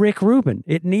no Rick Rubin.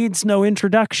 It needs no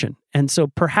introduction. And so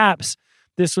perhaps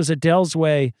this was Adele's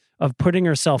way of putting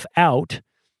herself out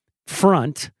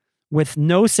front with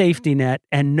no safety net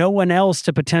and no one else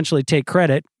to potentially take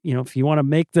credit. You know, if you want to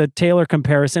make the Taylor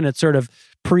comparison, it's sort of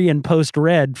pre and post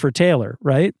Red for Taylor,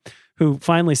 right? Who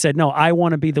finally said, no, I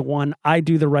want to be the one. I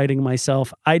do the writing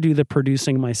myself. I do the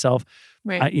producing myself.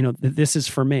 Right. This is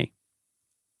for me.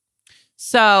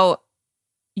 So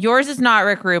yours is not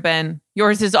Rick Rubin.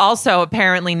 Yours is also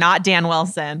apparently not Dan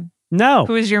Wilson. No.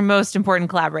 Who is your most important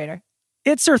collaborator?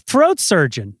 It's her throat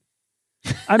surgeon.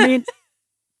 I mean,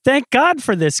 thank God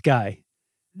for this guy.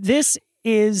 This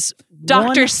is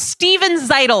Dr. Steven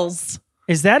Zeitels.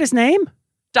 Is that his name?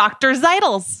 Dr.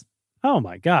 Zeitels. Oh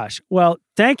my gosh. Well,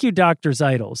 thank you, Dr.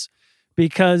 Zeitels,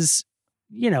 because,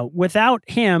 without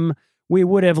him, we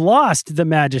would have lost the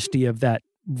majesty of that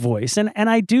voice. And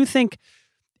I do think,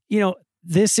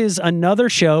 this is another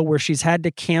show where she's had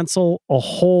to cancel a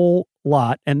whole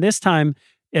lot. And this time,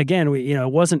 again,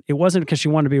 it wasn't because she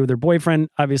wanted to be with her boyfriend.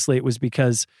 Obviously, it was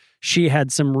because she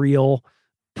had some real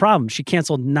problems. She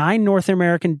canceled 9 North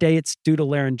American dates due to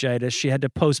laryngitis. She had to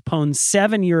postpone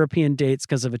 7 European dates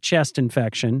because of a chest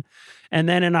infection. And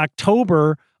then in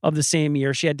October of the same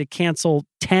year, she had to cancel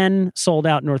 10 sold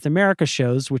out North America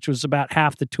shows, which was about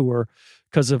half the tour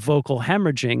because of vocal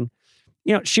hemorrhaging.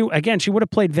 She would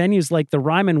have played venues like the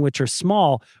Ryman, which are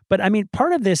small. But I mean,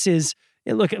 part of this is,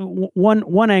 look,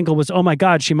 one angle was, oh my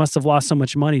God, she must have lost so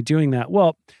much money doing that.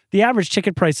 Well, the average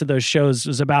ticket price of those shows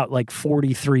was about like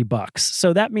 $43.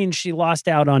 So that means she lost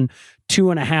out on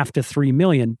 $2.5 to $3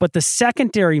 million. But the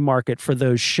secondary market for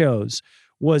those shows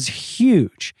was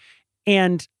huge.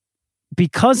 And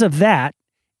because of that,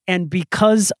 and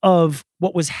because of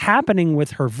what was happening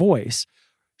with her voice,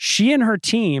 she and her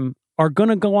team are going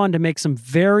to go on to make some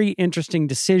very interesting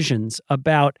decisions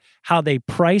about how they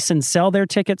price and sell their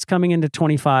tickets coming into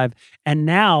 25. And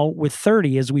now with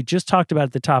 30, as we just talked about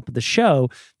at the top of the show,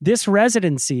 this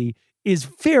residency is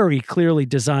very clearly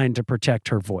designed to protect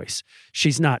her voice.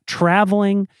 She's not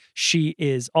traveling.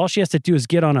 All she has to do is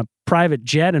get on a private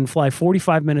jet and fly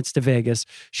 45 minutes to Vegas.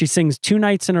 She sings 2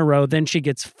 nights in a row. Then she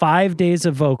gets 5 days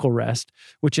of vocal rest,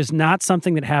 which is not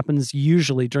something that happens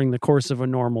usually during the course of a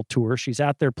normal tour. She's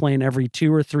out there playing every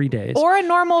 2 or 3 days. Or a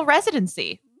normal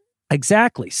residency.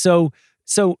 Exactly. So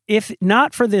if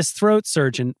not for this throat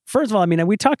surgeon, first of all, I mean,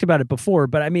 we talked about it before,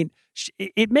 but I mean,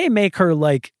 it may make her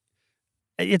like,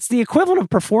 it's the equivalent of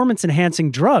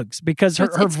performance-enhancing drugs because her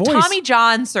voice... Tommy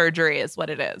John surgery is what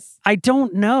it is. I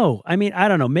don't know. I mean, I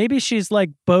don't know. Maybe she's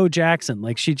like Bo Jackson.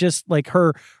 Like she just, like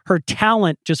her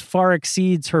talent just far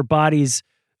exceeds her body's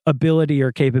ability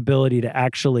or capability to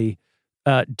actually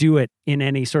do it in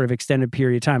any sort of extended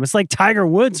period of time. It's like Tiger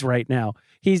Woods right now.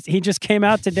 He just came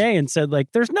out today and said,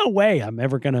 like, there's no way I'm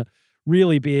ever going to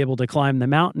really be able to climb the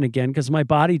mountain again because my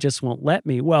body just won't let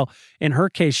me. Well, in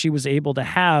her case, she was able to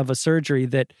have a surgery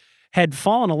that had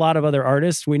fallen a lot of other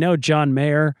artists. We know John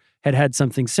Mayer had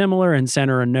something similar and sent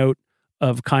her a note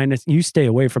of kindness. You stay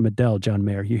away from Adele, John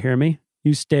Mayer. You hear me?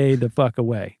 You stay the fuck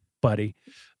away, buddy.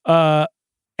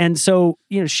 And so,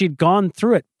 she'd gone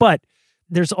through it, but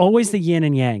there's always the yin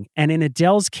and yang. And in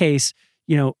Adele's case,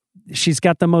 she's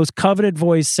got the most coveted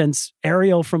voice since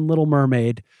Ariel from Little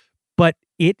Mermaid, but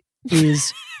it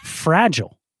is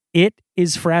fragile. It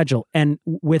is fragile. And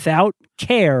without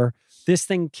care, this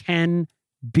thing can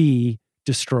be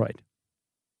destroyed.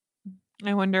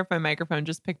 I wonder if my microphone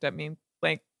just picked up me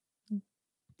like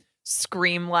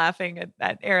scream laughing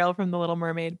at Ariel from The Little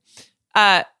Mermaid.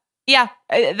 Yeah,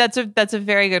 that's a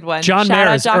very good one. John Shout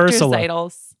Mayer's out Dr. Ursula.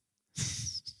 Zeitels.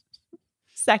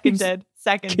 Seconded.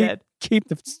 Keep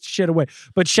the shit away.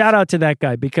 But shout out to that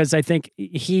guy because I think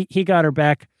he got her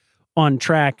back on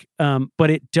track. But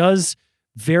it does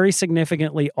very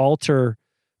significantly alter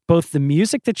both the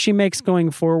music that she makes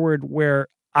going forward, where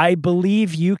I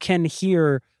believe you can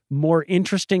hear more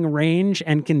interesting range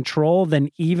and control than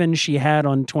even she had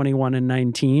on 21 and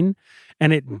 19.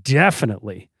 And it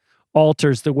definitely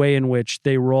alters the way in which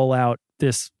they roll out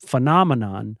this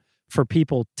phenomenon for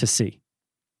people to see.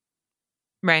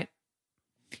 Right.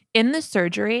 In the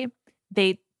surgery,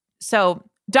 Dr.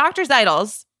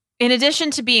 Zeitels, in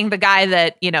addition to being the guy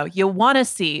that, you want to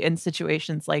see in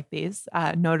situations like these,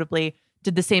 notably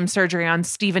did the same surgery on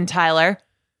Steven Tyler.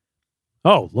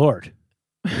 Oh, Lord.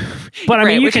 But I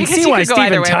mean, you can see why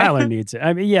Steven Tyler needs it.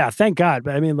 I mean, yeah, thank God.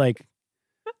 But I mean, like,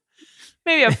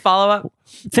 maybe a follow-up.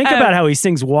 Think about how he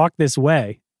sings Walk This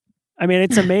Way. I mean,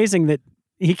 it's amazing that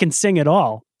he can sing it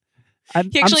all.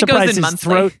 I'm surprised his monthly.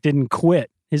 throat didn't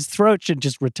quit. His throat should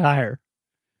just retire.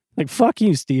 Like, fuck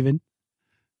you, Steven.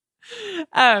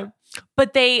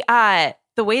 But they,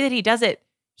 the way that he does it,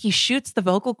 he shoots the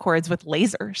vocal cords with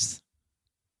lasers.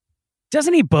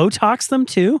 Doesn't he Botox them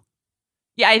too?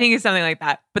 Yeah, I think it's something like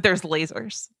that. But there's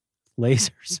lasers.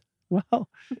 Lasers. Well,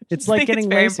 it's I like think getting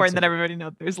it's very LASIK important that everybody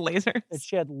knows there's lasers. that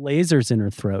she had lasers in her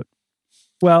throat.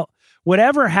 Well,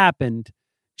 whatever happened,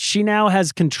 she now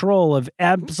has control of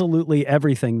absolutely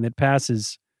everything that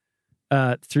passes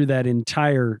through that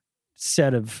entire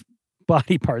set of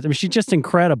body parts. I mean, she's just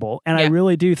incredible. And I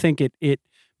really do think it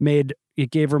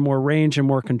gave her more range and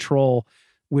more control,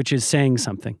 which is saying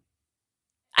something.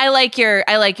 I like your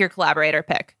collaborator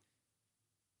pick.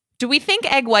 Do we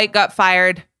think Egg White got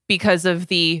fired because of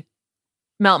the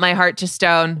melt my heart to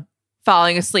stone,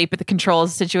 falling asleep at the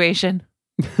controls situation?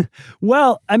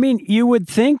 Well, I mean, you would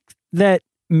think that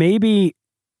maybe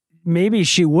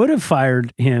she would have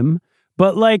fired him,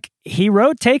 but like he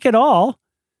wrote Take It All,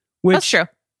 which that's true.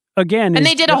 Again, and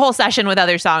they did a whole session with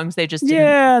other songs. They just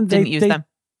didn't use them.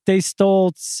 They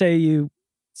stole Say You,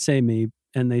 Say Me,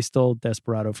 and they stole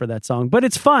Desperado for that song. But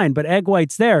it's fine. But Egg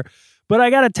White's there. But I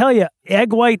got to tell you,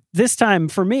 Egg White this time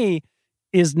for me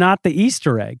is not the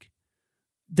Easter egg.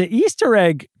 The Easter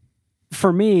egg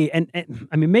for me, and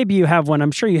I mean, maybe you have one.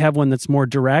 I'm sure you have one that's more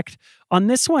direct. On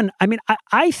this one, I mean,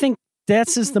 I think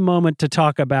this is the moment to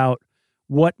talk about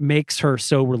what makes her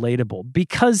so relatable,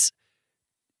 because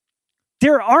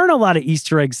there aren't a lot of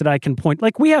Easter eggs that I can point.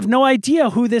 Like, we have no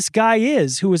idea who this guy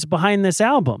is who is behind this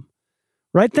album,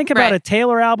 right? Think about a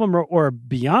Taylor album or a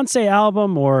Beyonce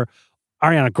album or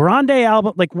Ariana Grande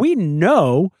album. Like, we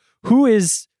know who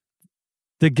is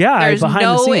the guy behind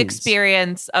the scenes. There's no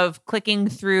experience of clicking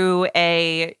through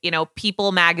a,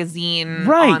 People magazine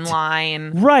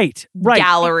online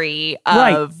gallery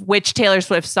of which Taylor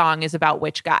Swift song is about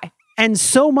which guy. And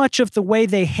so much of the way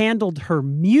they handled her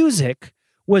music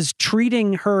was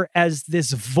treating her as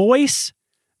this voice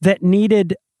that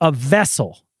needed a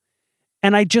vessel.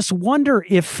 And I just wonder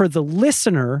if for the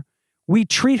listener, we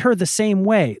treat her the same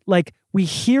way. Like, we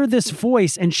hear this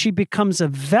voice and she becomes a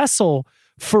vessel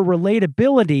for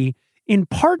relatability, in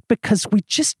part because we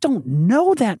just don't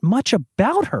know that much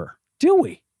about her, do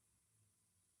we?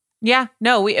 Yeah,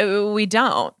 no, we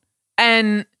don't.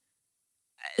 And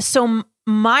so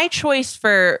my choice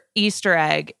for Easter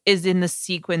egg is in the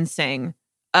sequencing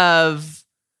of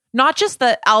not just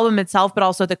the album itself, but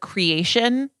also the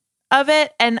creation of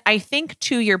it. And I think,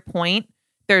 to your point,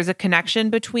 there's a connection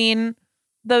between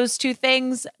those two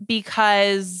things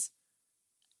because,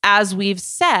 as we've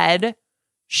said,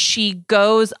 she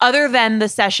goes, other than the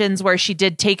sessions where she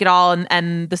did Take It All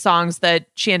and the songs that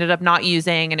she ended up not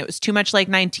using, and it was too much like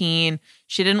 19.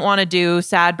 She didn't want to do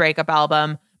sad breakup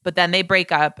album, but then they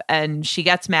break up and she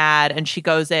gets mad and she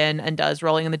goes in and does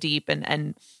Rolling in the Deep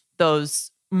and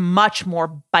those much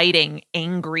more biting,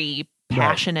 angry,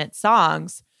 passionate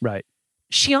songs. Right.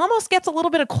 She almost gets a little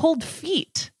bit of cold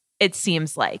feet, it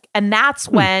seems like. And that's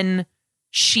when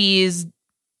she's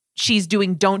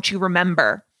doing Don't You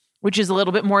Remember, which is a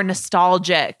little bit more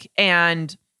nostalgic.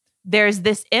 And there's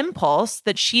this impulse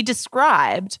that she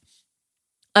described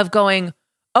of going,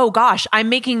 oh gosh, I'm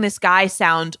making this guy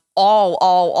sound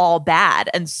all bad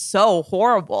and so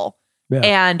horrible. Yeah.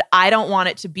 And I don't want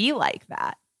it to be like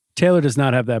that. Taylor does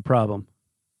not have that problem.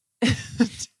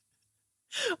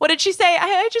 What did she say?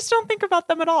 I just don't think about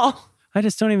them at all. I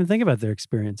just don't even think about their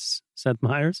experience. Seth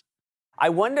Meyers. I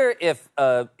wonder if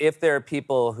there are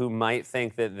people who might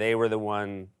think that they were the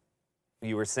one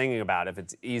you were singing about, if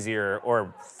it's easier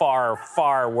or far,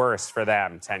 far worse for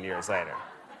them 10 years later.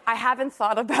 I haven't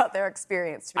thought about their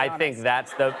experience, to be honest. think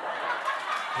that's the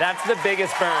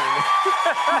biggest burn.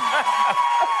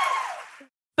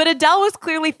 But Adele was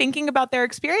clearly thinking about their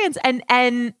experience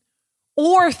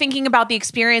or thinking about the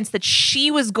experience that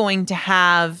she was going to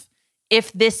have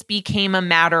if this became a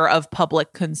matter of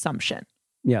public consumption.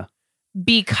 Yeah.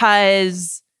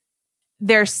 Because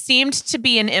there seemed to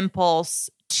be an impulse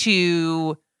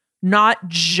to not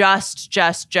just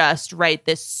write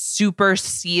this super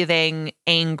seething,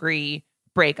 angry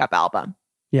breakup album.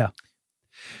 Yeah.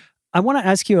 I want to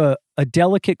ask you a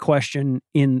delicate question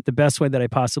in the best way that I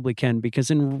possibly can, because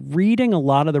in reading a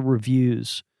lot of the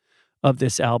reviews of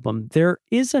this album, there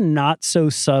is a not so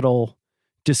subtle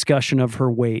discussion of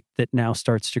her weight that now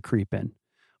starts to creep in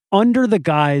under the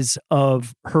guise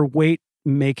of her weight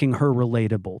making her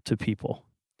relatable to people.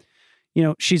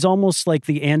 She's almost like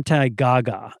the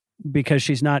anti-Gaga because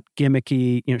she's not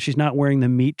gimmicky. She's not wearing the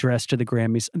meat dress to the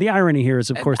Grammys. The irony here is,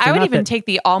 of course, I would even take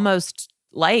the almost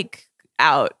like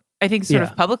out. I think sort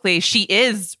of publicly, she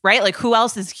is, right? Like, who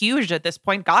else is huge at this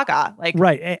point? Gaga. Like,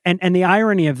 right. And the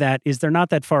irony of that is they're not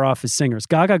that far off as singers.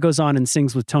 Gaga goes on and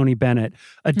sings with Tony Bennett.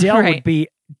 Adele would be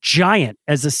giant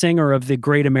as a singer of the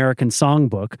Great American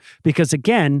Songbook, because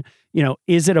again,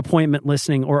 is it appointment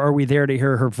listening, or are we there to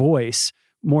hear her voice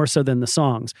more so than the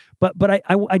songs? But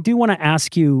I do want to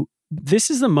ask you, this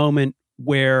is the moment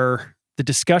where the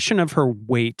discussion of her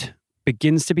weight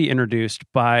begins to be introduced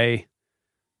by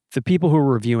the people who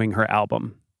are reviewing her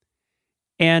album.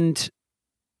 And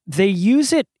they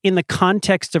use it in the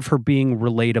context of her being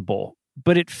relatable,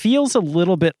 but it feels a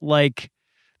little bit like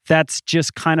that's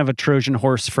just kind of a Trojan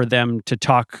horse for them to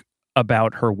talk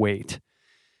about her weight.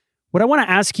 What I want to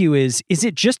ask you is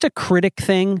it just a critic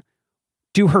thing?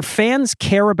 Do her fans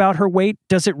care about her weight?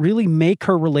 Does it really make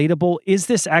her relatable? Is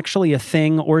this actually a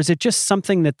thing, or is it just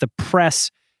something that the press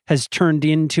has turned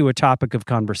into a topic of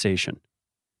conversation?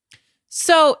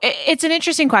 So it's an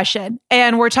interesting question.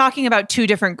 And we're talking about two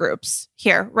different groups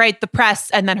here, right? The press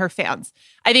and then her fans.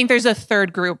 I think there's a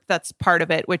third group that's part of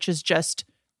it, which is just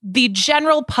the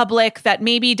general public that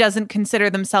maybe doesn't consider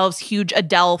themselves huge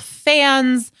Adele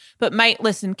fans, but might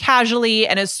listen casually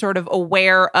and is sort of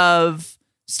aware of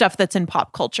stuff that's in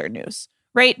pop culture news,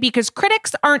 right? Because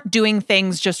critics aren't doing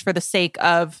things just for the sake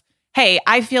of, hey,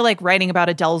 I feel like writing about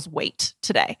Adele's weight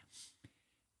today.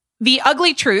 The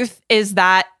ugly truth is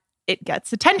that it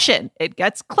gets attention. It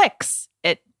gets clicks.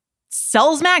 It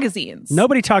sells magazines.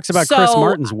 Nobody talks about Chris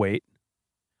Martin's weight.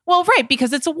 Well, right,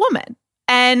 because it's a woman.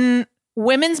 And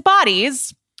women's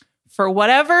bodies, for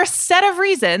whatever set of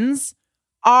reasons,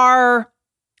 are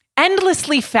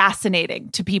endlessly fascinating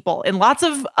to people in lots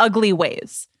of ugly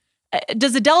ways.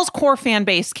 Does Adele's core fan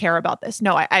base care about this?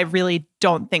 No, I really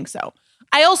don't think so.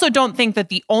 I also don't think that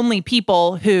the only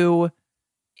people who,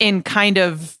 in kind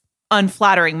of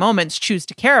unflattering moments, choose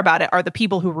to care about it are the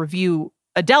people who review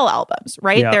Adele albums,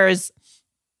 right? Yeah.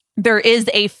 There is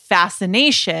a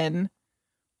fascination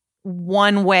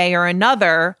one way or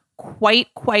another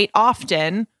quite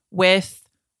often with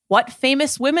what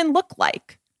famous women look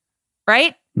like,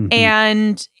 right? Mm-hmm.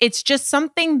 And it's just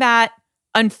something that,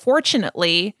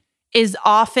 unfortunately, is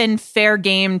often fair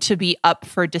game to be up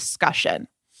for discussion.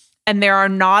 And there are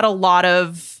not a lot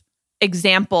of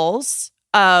examples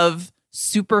of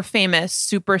super famous,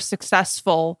 super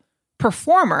successful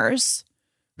performers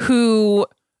who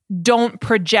don't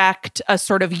project a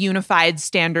sort of unified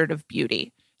standard of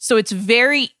beauty. So it's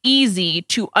very easy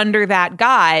to, under that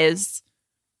guise,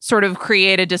 sort of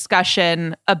create a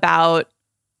discussion about,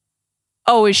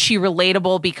 oh, is she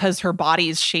relatable because her body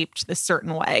is shaped this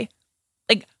certain way?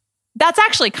 Like, that's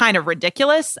actually kind of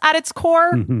ridiculous at its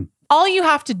core. Mm-hmm. All you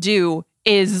have to do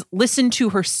is listen to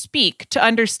her speak to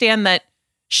understand that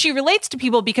she relates to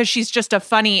people because she's just a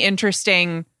funny,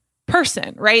 interesting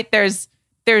person, right? There's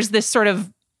this sort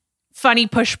of funny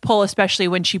push-pull, especially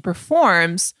when she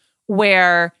performs,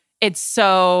 where it's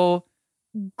so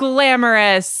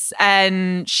glamorous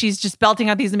and she's just belting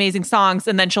out these amazing songs,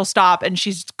 and then she'll stop and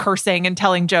she's cursing and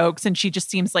telling jokes, and she just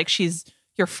seems like she's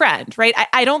your friend, right?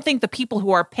 I don't think the people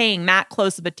who are paying that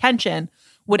close of attention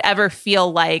would ever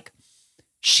feel like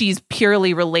she's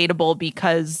purely relatable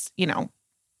because,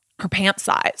 her pant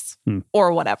size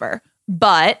or whatever.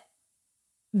 But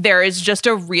there is just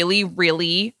a really,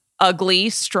 really ugly,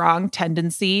 strong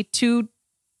tendency to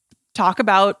talk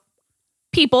about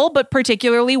people, but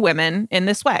particularly women, in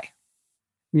this way.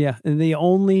 Yeah, and the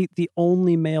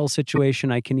only male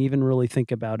situation I can even really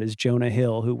think about is Jonah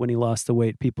Hill, who, when he lost the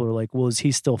weight, people are like, well, is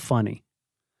he still funny?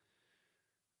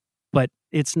 But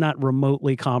it's not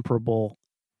remotely comparable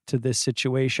to this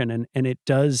situation. And it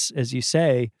does, as you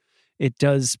say, it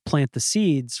does plant the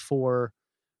seeds for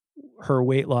her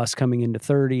weight loss coming into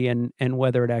 30 and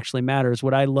whether it actually matters.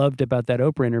 What I loved about that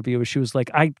Oprah interview was she was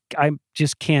like, I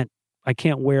just can't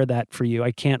wear that for you.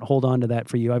 I can't hold on to that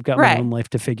for you. I've got my own life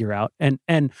to figure out.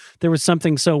 And there was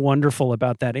something so wonderful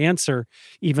about that answer,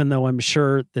 even though I'm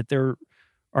sure that there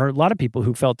are a lot of people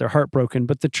who felt their heart broken.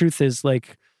 But the truth is,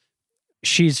 like,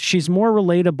 she's more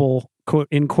relatable, quote,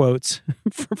 in quotes,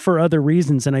 for other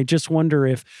reasons. And I just wonder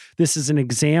if this is an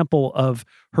example of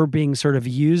her being sort of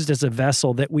used as a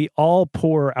vessel that we all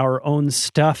pour our own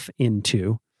stuff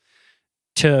into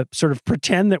to sort of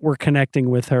pretend that we're connecting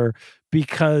with her,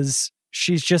 because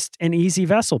she's just an easy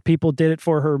vessel. People did it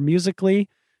for her musically,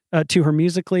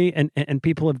 and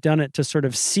people have done it to sort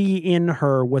of see in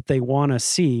her what they want to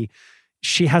see.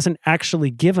 She hasn't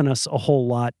actually given us a whole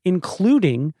lot,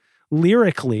 including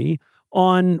lyrically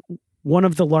on one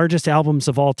of the largest albums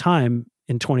of all time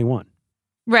in 21.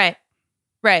 Right.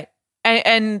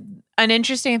 And an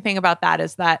interesting thing about that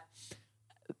is that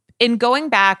in going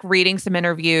back, reading some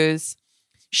interviews,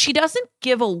 she doesn't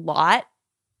give a lot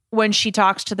when she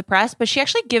talks to the press, but she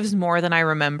actually gives more than I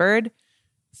remembered.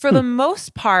 For the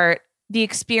most part, the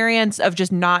experience of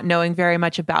just not knowing very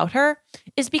much about her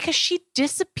is because she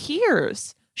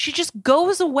disappears. She just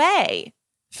goes away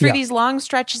for these long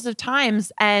stretches of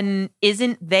times and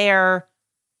isn't there,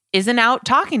 isn't out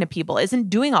talking to people, isn't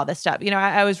doing all this stuff. You know,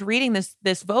 I was reading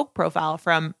this Vogue profile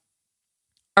from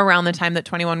around the time that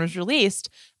 21 was released,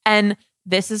 and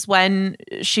this is when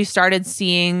she started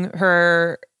seeing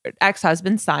her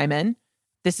ex-husband, Simon.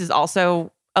 This is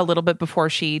also a little bit before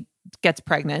she gets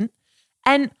pregnant.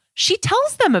 And she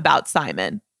tells them about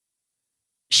Simon.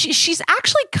 She's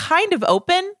actually kind of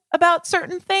open about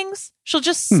certain things. She'll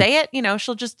just say it, you know,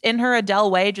 she'll just, in her Adele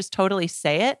way, just totally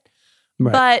say it.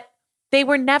 Right. But they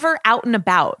were never out and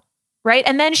about, right?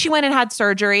 And then she went and had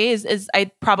surgery, is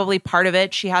probably part of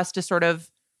it. She has to sort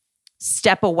of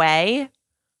step away,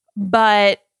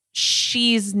 but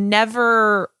she's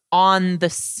never on the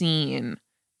scene.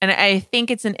 And I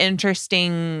think it's an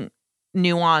interesting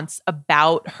nuance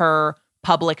about her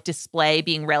public display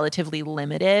being relatively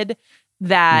limited,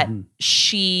 that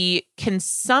she can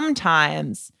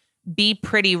sometimes be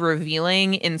pretty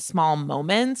revealing in small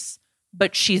moments,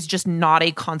 but she's just not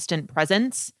a constant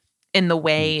presence in the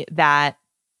way that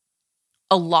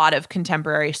a lot of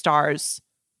contemporary stars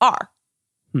are.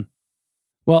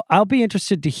 Well, I'll be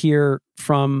interested to hear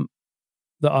from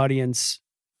the audience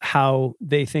how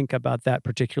they think about that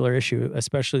particular issue,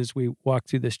 especially as we walk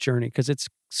through this journey, because it's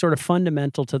sort of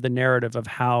fundamental to the narrative of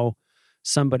how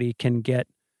somebody can get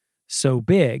so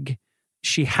big.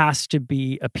 She has to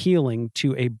be appealing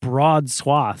to a broad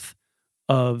swath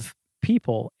of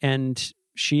people, and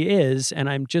she is. And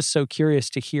I'm just so curious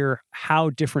to hear how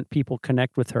different people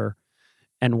connect with her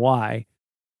and why.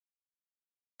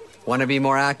 Want to be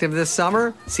more active this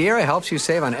summer? Sierra helps you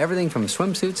save on everything from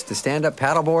swimsuits to stand-up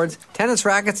paddleboards, tennis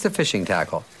rackets to fishing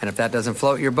tackle. And if that doesn't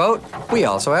float your boat, we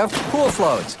also have pool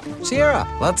floats. Sierra,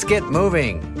 let's get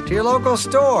moving. To your local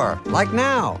store, like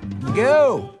now.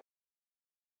 Go!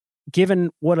 Given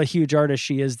what a huge artist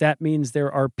she is, that means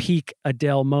there are peak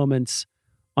Adele moments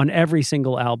on every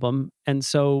single album. And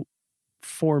so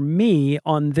for me,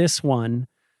 on this one,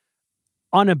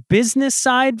 on a business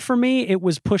side, for me, it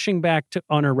was pushing back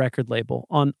on a record label,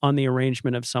 on the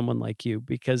arrangement of Someone Like You,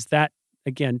 because that,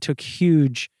 again, took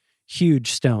huge, huge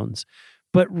stones.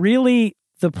 But really,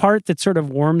 the part that sort of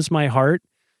warms my heart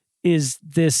is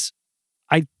this,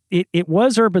 it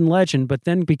was urban legend, but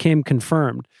then became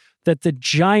confirmed, that the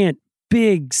giant,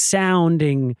 big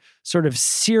sounding, sort of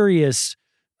serious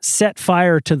Set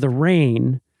Fire to the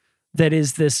Rain that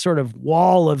is this sort of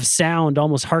wall of sound,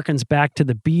 almost harkens back to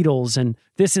the Beatles. And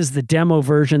this is the demo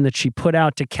version that she put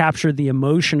out to capture the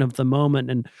emotion of the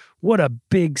moment. And what a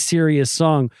big, serious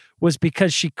song, was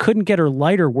because she couldn't get her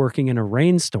lighter working in a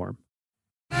rainstorm.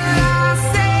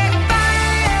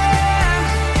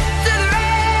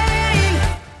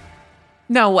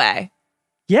 No way.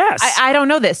 Yes. I don't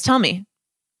know this. Tell me.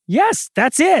 Yes,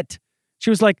 that's it. She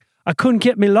was like, I couldn't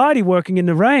get my lighty working in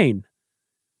the rain.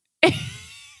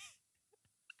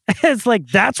 It's like,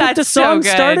 that's what the song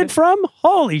started from?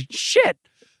 Holy shit.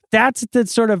 That's the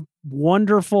sort of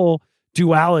wonderful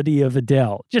duality of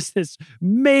Adele. Just this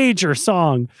major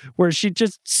song where she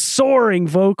just soaring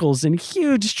vocals and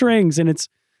huge strings. And it's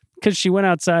because she went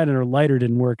outside and her lighter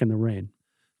didn't work in the rain.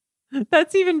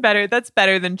 That's even better. That's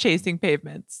better than Chasing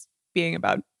Pavements being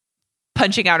about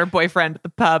punching out her boyfriend at the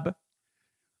pub.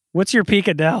 What's your peak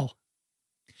Adele?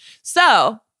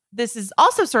 So this is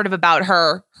also sort of about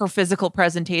her physical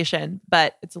presentation,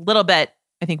 but it's a little bit,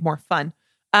 I think, more fun.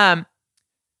 The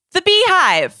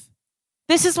Beehive.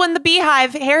 This is when the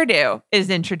Beehive hairdo is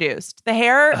introduced. The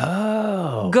hair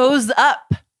goes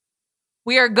up.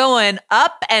 We are going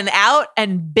up and out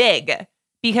and big,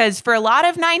 because for a lot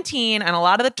of 19 and a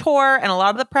lot of the tour and a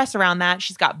lot of the press around that,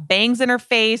 she's got bangs in her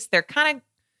face. They're kind of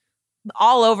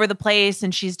all over the place,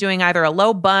 and she's doing either a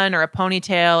low bun or a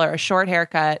ponytail or a short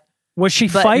haircut. Was she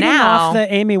fighting off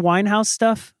the Amy Winehouse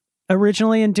stuff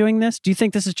originally in doing this? Do you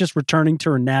think this is just returning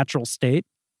to her natural state?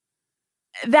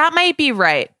 That might be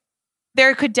right.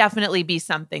 There could definitely be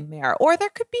something there. Or there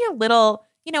could be a little,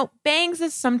 bangs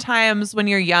is sometimes when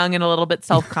you're young and a little bit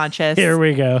self-conscious. Here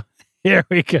we go.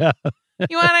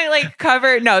 You want to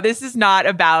cover? No, this is not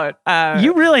about.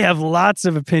 You really have lots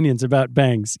of opinions about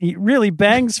bangs. Really,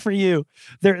 bangs for you.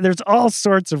 There's all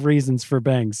sorts of reasons for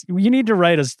bangs. You need to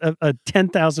write a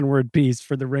 10,000 word piece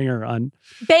for the Ringer on.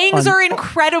 Bangs are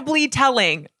incredibly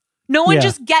telling. No one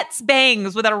just gets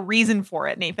bangs without a reason for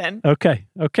it, Nathan. Okay.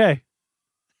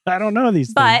 I don't know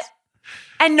these things.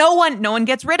 And no one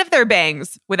gets rid of their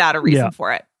bangs without a reason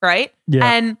for it, right?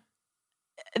 Yeah. And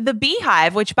the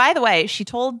Beehive, which, by the way, she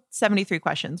told 73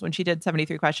 Questions when she did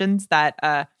 73 Questions that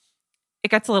it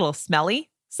gets a little smelly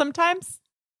sometimes.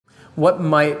 What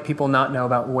might people not know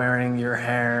about wearing your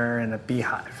hair in a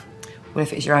beehive? Well,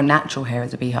 if it's your own natural hair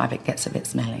as a beehive, it gets a bit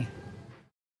smelly.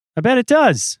 I bet it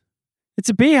does. It's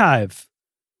a beehive.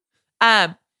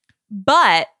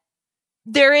 But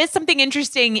there is something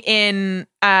interesting in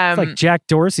It's like Jack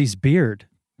Dorsey's beard.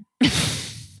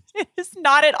 it's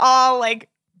not at all like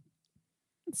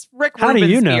it's Rick How do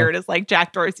Rubin's you know? beard is like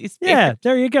Jack Dorsey's beard. Yeah,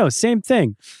 there you go. Same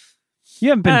thing. You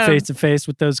haven't been face to face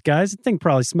with those guys. The thing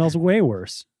probably smells way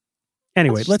worse.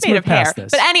 Anyway, let's move past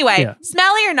this. But anyway,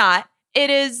 smelly or not, it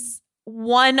is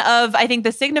one of, I think, the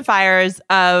signifiers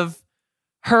of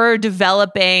her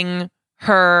developing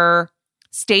her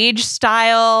stage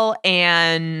style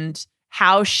and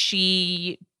how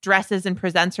she dresses and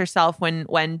presents herself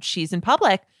when she's in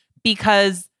public,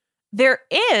 because there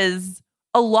is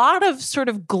a lot of sort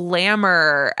of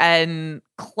glamour and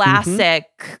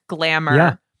classic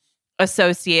glamour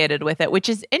associated with it, which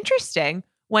is interesting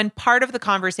when part of the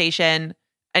conversation,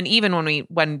 and even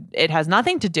when it has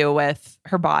nothing to do with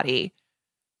her body,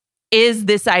 is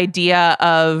this idea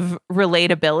of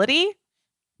relatability.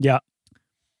 Yeah.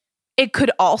 It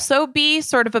could also be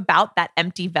sort of about that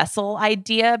empty vessel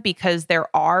idea, because there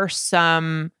are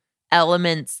some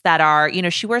elements that are,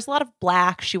 she wears a lot of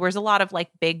black. She wears a lot of like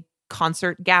big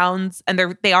concert gowns, and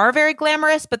they are very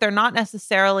glamorous, but they're not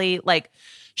necessarily like,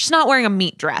 she's not wearing a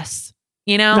meat dress,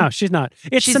 No, she's not.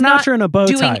 It's she's Sinatra not in a bow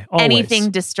tie. doing Always.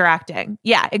 anything distracting.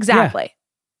 Yeah, exactly.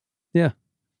 Yeah.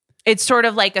 It's sort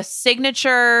of like it's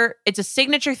a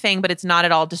signature thing, but it's not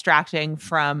at all distracting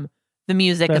from the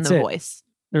music and the voice.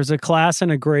 There's a class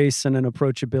and a grace and an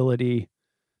approachability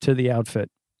to the outfit.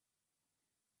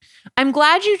 I'm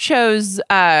glad you chose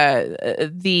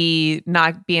the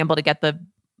not being able to get the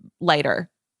lighter,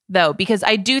 though, because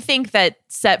I do think that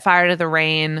Set Fire to the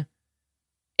Rain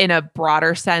in a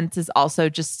broader sense is also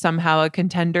just somehow a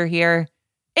contender here.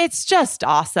 It's just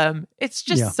awesome. It's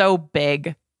just so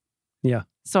big. Yeah.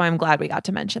 So I'm glad we got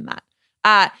to mention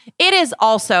that. It is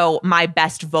also my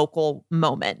best vocal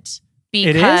moment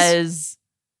because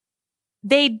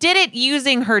they did it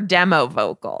using her demo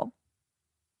vocal.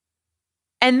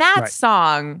 And that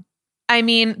song, I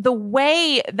mean, the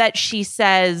way that she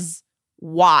says,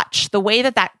 watch, the way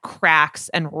that cracks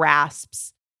and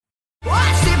rasps.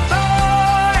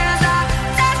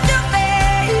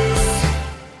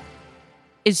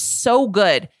 Is so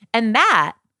good. And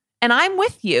I'm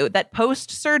with you that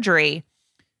post-surgery,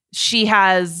 she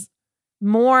has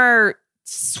more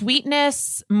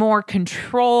sweetness, more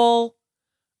control,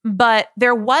 but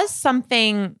there was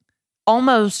something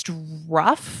almost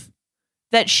rough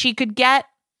that she could get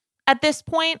at this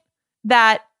point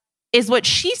that is what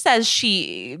she says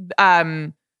she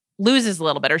loses a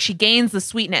little bit, or she gains the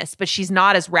sweetness, but she's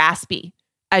not as raspy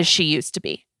as she used to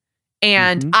be.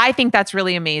 And I think that's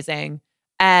really amazing.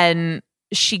 And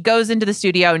she goes into the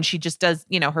studio and she just does,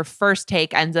 her first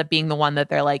take ends up being the one that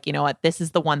they're like, you know what, this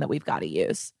is the one that we've got to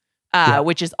use,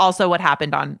 which is also what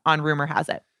happened on Rumor Has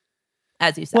It,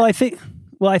 as you said.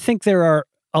 Well, I think there are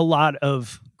a lot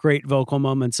of great vocal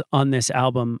moments on this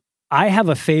album. I have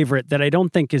a favorite that I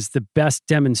don't think is the best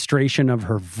demonstration of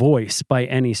her voice by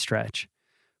any stretch,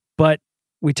 but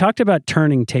we talked about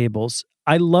Turning Tables.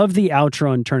 I love the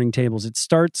outro on Turning Tables. It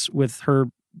starts with her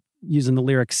using the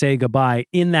lyric "Say Goodbye"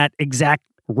 in that exact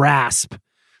rasp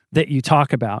that you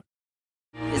talk about.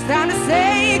 It's time to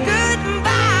say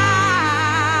goodbye.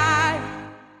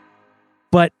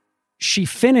 But she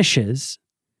finishes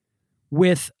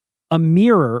with a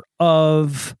mirror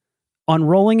of, on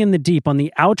Rolling in the Deep, on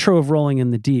the outro of Rolling in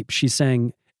the Deep, she's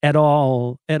saying, "At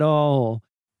all, at all."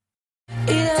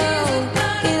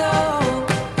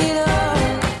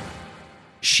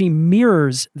 She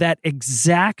mirrors that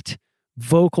exact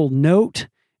vocal note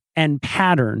and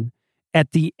pattern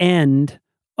at the end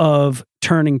of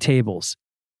Turning Tables.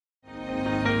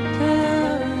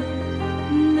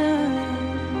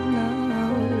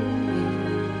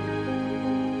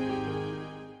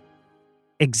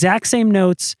 Exact same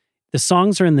notes. The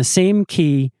songs are in the same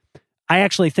key. I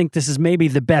actually think this is maybe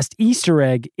the best Easter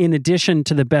egg in addition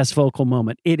to the best vocal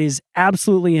moment. It is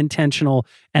absolutely intentional,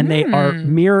 and they are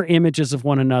mirror images of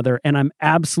one another, and I'm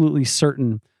absolutely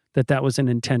certain that was an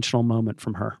intentional moment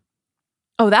from her.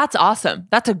 Oh, that's awesome.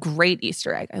 That's a great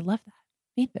Easter egg. I love that.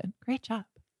 Ethan, great job.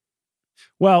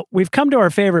 Well, we've come to our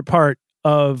favorite part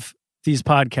of these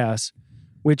podcasts,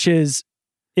 which is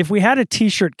if we had a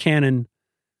t-shirt cannon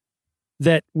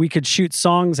that we could shoot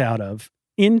songs out of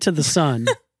into the sun,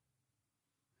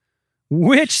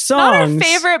 which songs? Not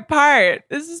our favorite part.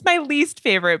 This is my least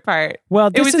favorite part. Well,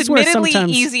 it this was is where admittedly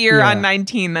sometimes- easier yeah. on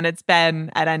 19 than it's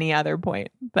been at any other point.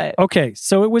 But Okay,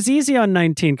 so it was easy on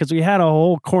 19 because we had a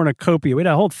whole cornucopia. We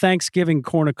had a whole Thanksgiving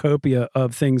cornucopia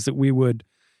of things that we would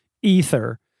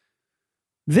ether.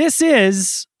 This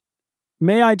is,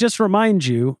 may I just remind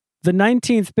you, the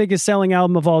 19th biggest selling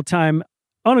album of all time,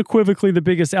 unequivocally the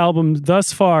biggest album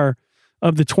thus far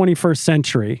of the 21st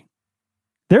century.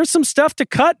 There's some stuff to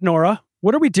cut, Nora.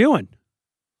 What are we doing?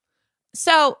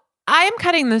 so I am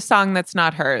cutting the song that's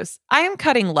not hers. I am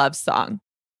cutting Love Song.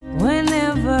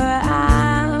 Whenever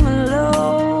I'm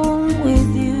alone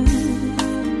with you,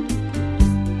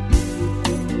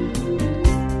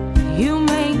 you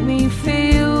make me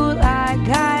feel like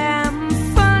I am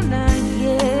fun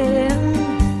again.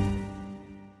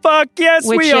 Fuck yes,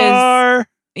 Which we is- are.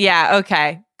 Yeah,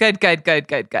 okay. Good.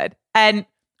 And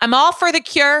I'm all for The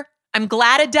Cure. I'm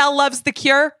glad Adele loves The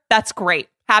Cure. That's great.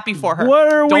 Happy for her. What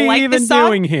are Don't we like even this song?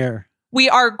 doing here? We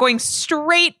are going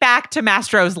straight back to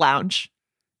Mastro's Lounge.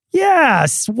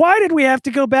 Yes. Why did we have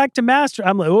to go back to Master?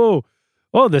 I'm like, oh,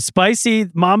 the spicy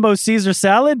Mambo Caesar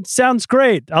salad sounds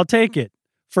great. I'll take it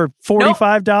for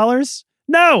 $45.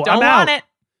 No, Don't I'm out. want it.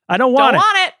 I don't want Don't it.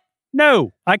 want it.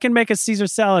 No, I can make a Caesar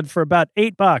salad for about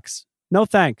 $8. No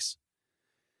thanks.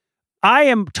 I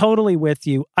am totally with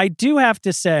you. I do have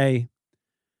to say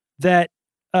that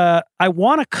I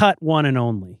want to cut One and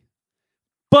Only,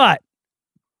 but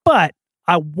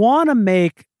I want to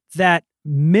make that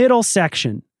middle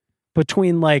section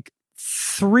between like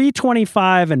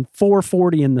 325 and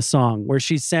 440 in the song where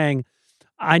she's saying,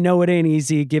 I know it ain't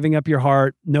easy giving up your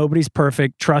heart. Nobody's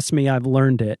perfect. Trust me, I've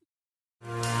learned it.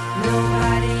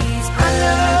 Nobody's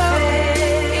perfect,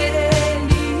 it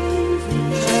ain't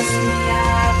easy. Trust me,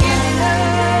 I can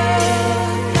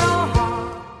love your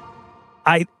heart.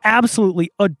 I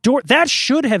absolutely adore that.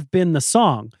 Should have been the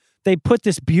song. They put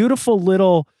this beautiful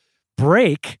little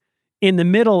break in the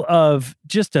middle of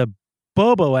just a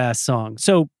Bobo ass song.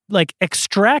 So like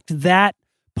extract that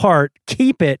part,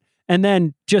 keep it, and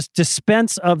then just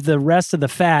dispense of the rest of the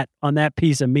fat on that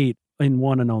piece of meat in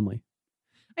One and Only.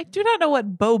 I do not know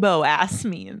what Bobo ass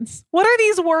means. What are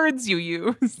these words you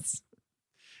use?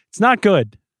 It's not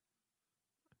good.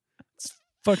 It's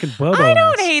fucking Bobo I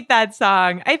don't ass. hate that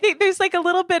song. I think there's like a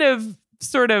little bit of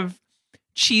sort of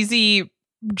cheesy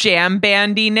jam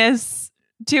bandiness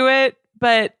to it,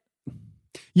 but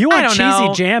You I want don't cheesy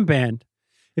know. jam band.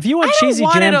 If you want I don't cheesy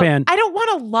want jam it band, I don't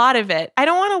want a lot of it.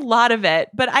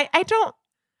 But I don't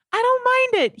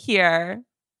mind it here.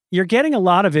 you're getting a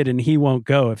lot of it in He Won't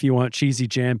Go if you want cheesy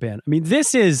jam band. I mean,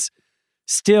 this is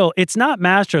still, it's not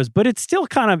Mastro's, but it's still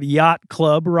kind of yacht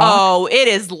club rock. Oh, it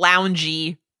is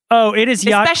loungy. Oh, it is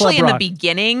yacht Especially in club the rock.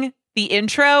 beginning, the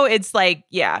intro, it's like,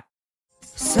 yeah.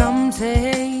 Some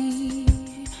say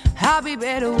I'll be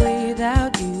better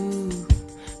without you,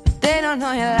 but they don't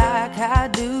know you like I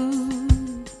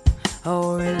do,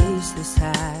 or at least the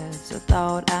sides I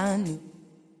thought I knew.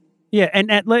 Yeah,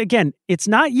 and again, it's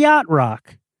not yacht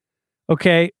rock,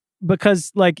 okay?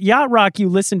 Because like yacht rock you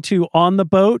listen to on the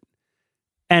boat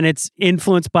and it's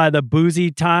influenced by the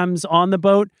boozy times on the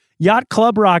boat. Yacht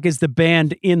club rock is the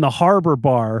band in the harbor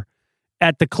bar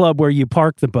at the club where you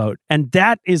park the boat. And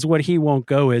that is what He Won't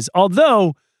Go is.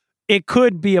 Although it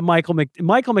could be a Michael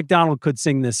McDonald could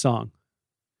sing this song.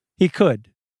 He could.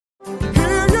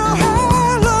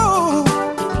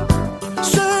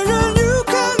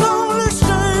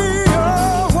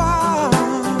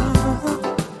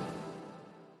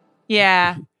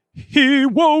 Yeah. He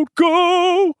won't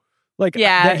go. Like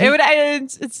Yeah. that It would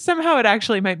it's somehow it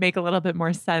actually might make a little bit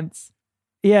more sense.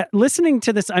 Yeah, listening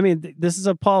to this, I mean, this is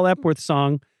a Paul Epworth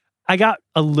song. I got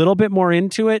a little bit more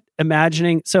into it,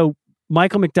 imagining. So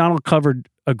Michael McDonald covered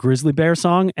a Grizzly Bear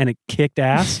song and it kicked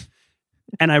ass.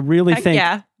 And I really Heck think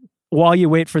yeah. While You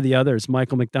Wait for the Others,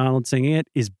 Michael McDonald singing it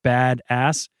is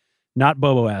badass. Not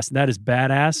Bobo ass. That is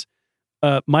badass.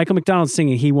 Michael McDonald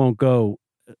singing He Won't Go.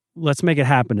 Let's make it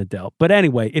happen, Adele. But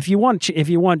anyway, if you want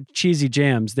cheesy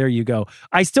jams, there you go.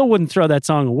 I still wouldn't throw that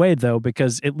song away though,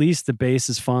 because at least the bass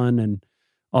is fun and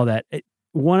all that.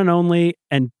 One and Only,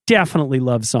 and definitely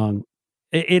Love Song.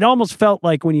 It almost felt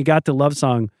like when you got to Love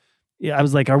Song, I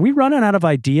was like, are we running out of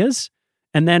ideas?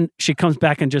 And then she comes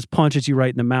back and just punches you right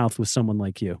in the mouth with Someone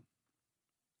Like You.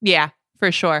 Yeah, for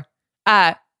sure.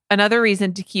 Another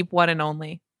reason to keep One and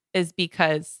Only is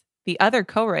because the other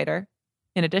co-writer,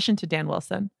 in addition to Dan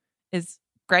Wilson, is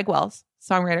Greg Wells,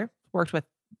 songwriter, worked with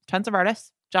tons of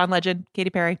artists, John Legend, Katy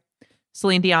Perry,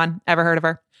 Celine Dion, ever heard of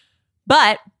her?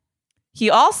 But he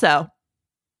also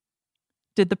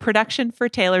did the production for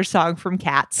Taylor's song from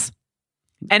Cats.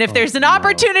 And if there's an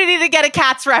opportunity to get a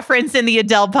Cats reference in the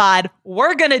Adele pod,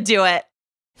 we're going to do it.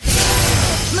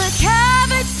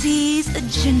 McCavity's a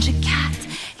ginger cat.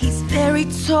 He's very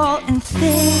tall and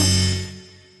thin.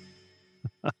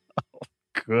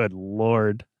 Good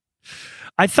Lord.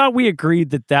 I thought we agreed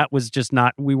that was just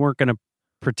not, we weren't going to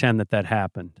pretend that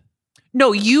happened.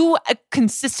 No, you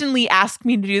consistently ask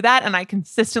me to do that, and I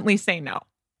consistently say no.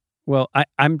 Well,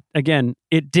 I'm again,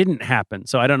 it didn't happen.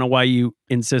 So I don't know why you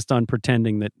insist on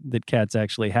pretending that Cats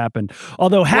actually happened.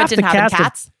 Although half the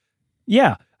cast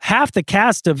half the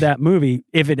cast of that movie,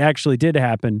 if it actually did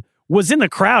happen, was in the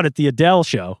crowd at the Adele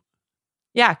show.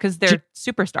 Yeah, because they're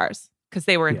superstars, because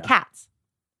they were in Cats.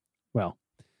 Well,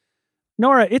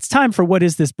 Nora, it's time for What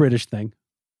Is This British Thing?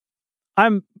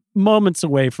 I'm moments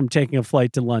away from taking a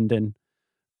flight to London.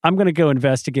 I'm going to go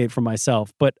investigate for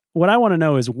myself. But what I want to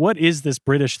know is, what is this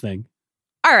British thing?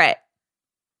 All right.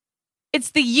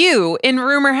 It's the U in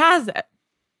Rumor Has It.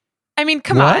 I mean,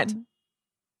 come What? on.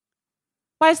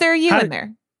 Why is there a U in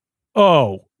there?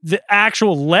 Oh, the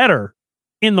actual letter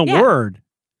in the word.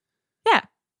 Yeah.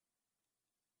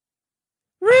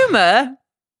 Rumor.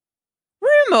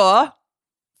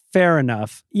 Fair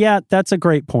enough. Yeah, that's a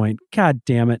great point. God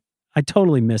damn it. I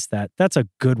totally missed that. That's a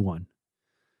good one.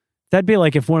 That'd be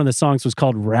like if one of the songs was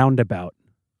called Roundabout.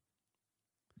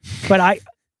 But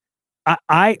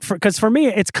because for me,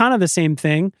 it's kind of the same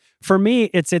thing. For me,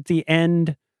 it's at the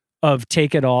end of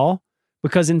Take It All,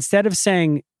 because instead of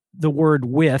saying the word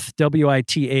with,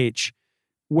 W-I-T-H,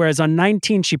 whereas on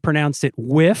 19, she pronounced it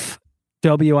whiff,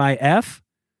 W-I-F,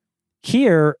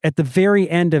 here at the very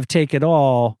end of Take It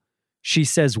All, she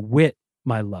says wit,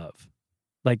 my love,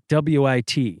 like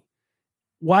W-I-T.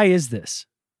 Why is this?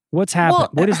 What's happened? Well,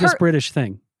 what is this British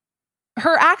thing?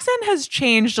 Her accent has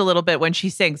changed a little bit when she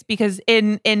sings, because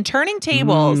in Turning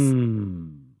Tables,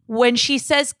 when she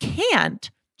says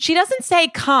can't, she doesn't say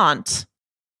can't.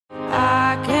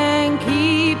 I can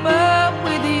keep up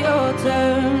with your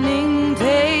turning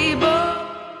table.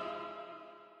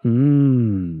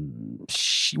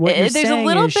 There's a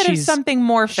little bit of something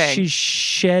morphing. She's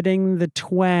shedding the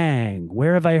twang.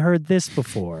 Where have I heard this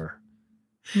before?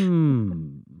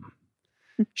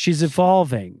 She's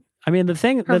evolving. I mean,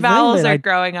 her vowels are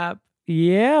growing up.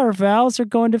 Yeah, her vowels are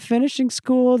going to finishing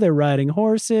school. They're riding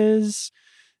horses.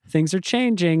 Things are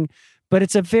changing. But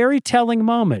it's a very telling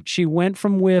moment. She went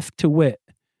from whiff to wit,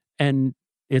 and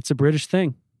it's a British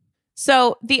thing.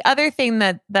 So the other thing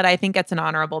that I think gets an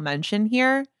honorable mention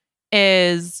here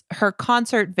is her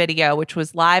concert video, which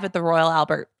was live at the Royal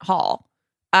Albert Hall,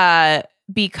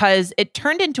 because it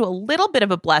turned into a little bit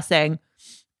of a blessing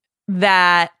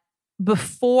that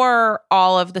before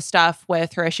all of the stuff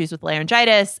with her issues with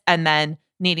laryngitis and then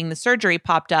needing the surgery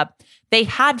popped up, they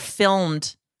had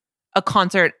filmed a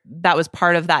concert that was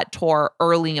part of that tour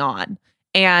early on.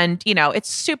 And, you know, it's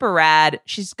super rad.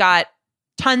 She's got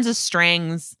tons of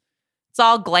strings. It's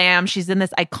all glam. She's in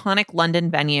this iconic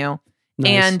London venue.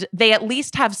 Nice. And they at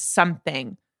least have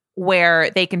something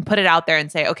where they can put it out there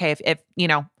and say, okay, if you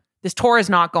know, this tour is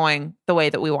not going the way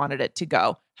that we wanted it to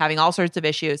go, having all sorts of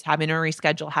issues, having to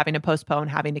reschedule, having to postpone,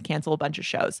 having to cancel a bunch of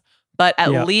shows. But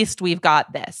at least we've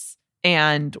got this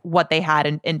and what they had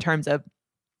in terms of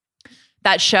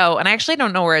that show. And I actually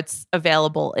don't know where it's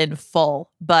available in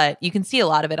full, but you can see a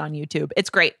lot of it on YouTube.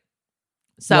 It's great.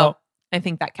 So I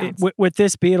think that counts. With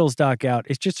this Beatles doc out,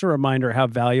 it's just a reminder how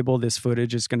valuable this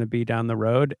footage is going to be down the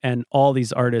road. And all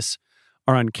these artists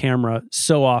are on camera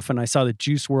so often. I saw the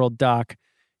Juice WRLD doc.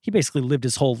 He basically lived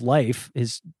his whole life,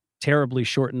 his terribly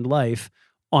shortened life,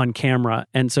 on camera.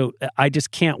 And so I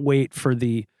just can't wait for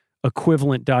the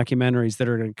equivalent documentaries that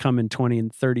are going to come in 20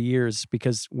 and 30 years,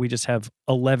 because we just have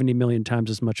 11 million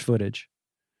times as much footage.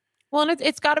 Well, and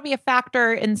it's got to be a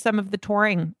factor in some of the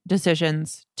touring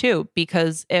decisions too,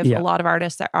 because if a lot of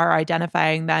artists are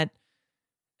identifying that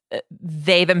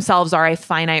they themselves are a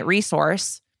finite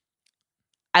resource,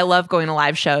 I love going to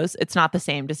live shows. It's not the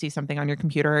same to see something on your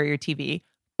computer or your TV,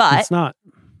 but it's not.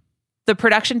 The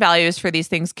production values for these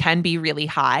things can be really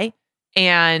high.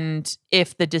 And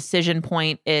if the decision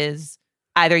point is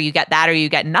either you get that or you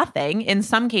get nothing, in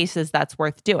some cases that's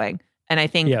worth doing. And I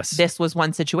think this was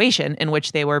one situation in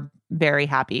which they were very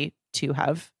happy to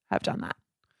have done that.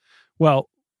 Well,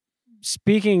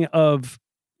 speaking of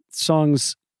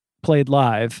songs played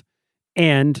live,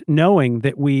 and knowing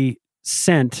that we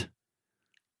sent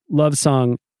Love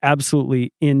Song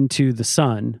absolutely into the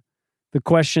sun, the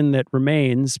question that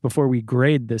remains before we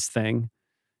grade this thing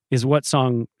is, what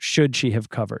song should she have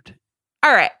covered?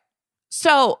 All right.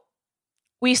 So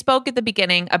we spoke at the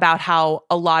beginning about how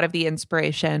a lot of the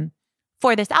inspiration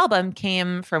for this album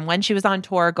came from when she was on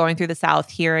tour, going through the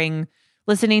South, listening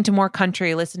listening to more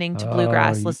country, listening to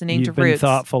bluegrass, listening to You've been roots.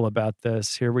 thoughtful about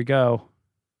this. Here we go.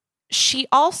 She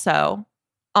also,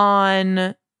 on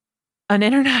an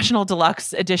international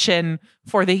deluxe edition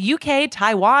for the UK,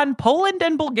 Taiwan, Poland,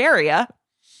 and Bulgaria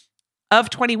of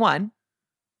 21,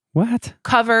 What?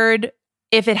 covered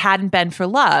If It Hadn't Been for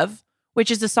Love,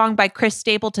 which is a song by Chris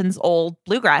Stapleton's old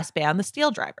bluegrass band, the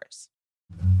Steel Drivers.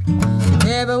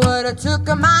 Never would have took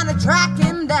a mind to track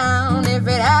him down if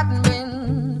it hadn't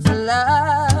been for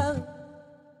love.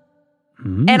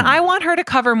 And I want her to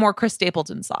cover more Chris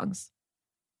Stapleton songs.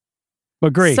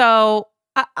 Agree. So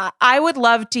I would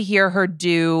love to hear her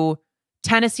do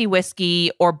Tennessee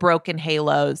Whiskey or Broken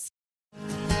Halos.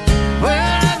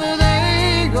 Wherever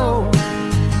they go,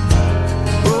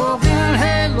 broken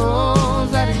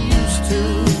halos that used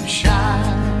to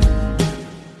shine.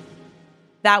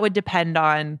 That would depend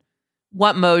on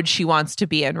what mode she wants to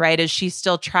be in, right? Is she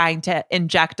still trying to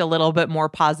inject a little bit more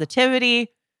positivity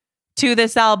to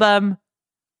this album?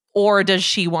 Or does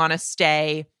she want to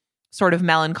stay sort of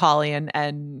melancholy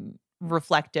and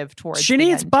reflective towards She the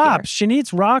needs end bops. here? She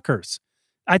needs rockers.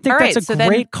 I think All that's right, a so then-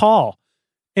 great call.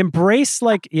 Embrace,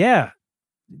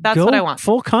 That's go what I want.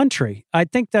 full country. I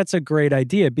think that's a great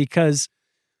idea, because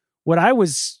what I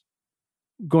was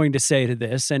going to say to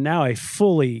this, and now I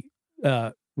fully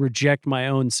reject my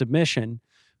own submission,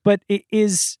 but it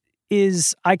is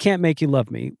I Can't Make You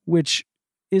Love Me, which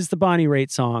is the Bonnie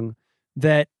Raitt song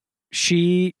that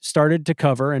she started to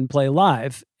cover and play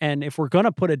live. And if we're going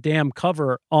to put a damn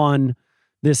cover on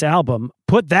this album,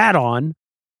 put that on.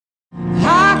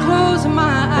 I close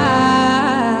my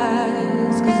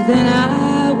eyes, 'cause then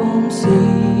I won't see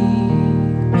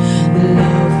the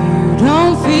love you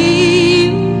don't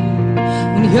feel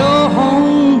when you're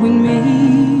home with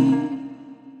me.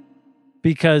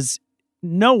 Because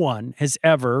no one has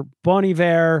ever, Bon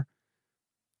Iver,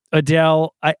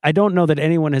 Adele, I don't know that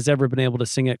anyone has ever been able to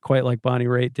sing it quite like Bonnie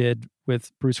Raitt did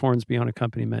with Bruce Hornsby on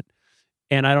accompaniment.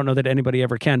 And I don't know that anybody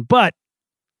ever can. But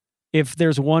if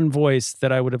there's one voice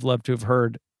that I would have loved to have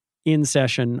heard in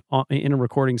session, in a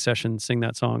recording session, sing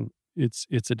that song, it's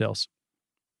Adele's.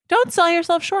 Don't sell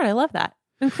yourself short. I love that.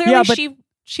 And clearly Yeah, but-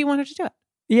 she wanted to do it.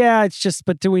 Yeah, it's just,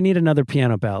 but do we need another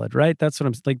piano ballad, right? That's what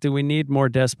I'm like. Do we need more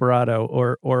Desperado,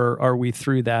 or are we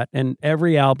through that? And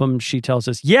every album she tells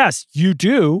us, yes, you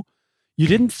do. You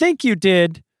didn't think you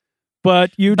did,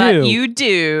 but you But do. you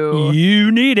do. You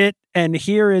need it. And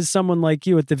here is someone like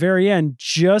you at the very end,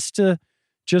 just to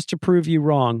prove you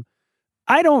wrong.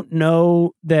 I don't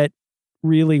know that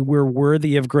really we're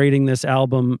worthy of grading this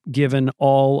album given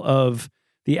all of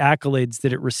the accolades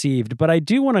that it received. But I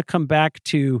do want to come back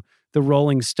to the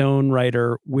Rolling Stone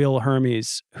writer, Will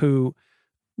Hermes, who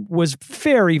was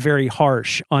very, very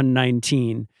harsh on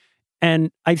 19. And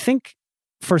I think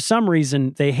for some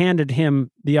reason they handed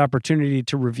him the opportunity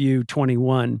to review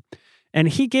 21. And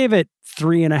he gave it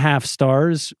 3.5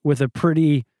 stars with a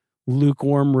pretty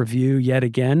lukewarm review yet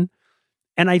again.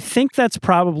 And I think that's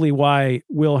probably why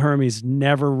Will Hermes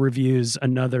never reviews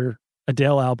another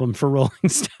Adele album for Rolling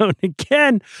Stone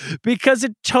again, because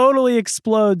it totally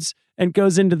explodes and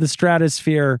goes into the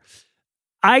stratosphere.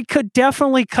 I could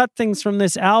definitely cut things from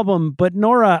this album, but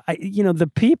Nora,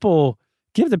 the people,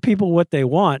 give the people what they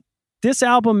want. This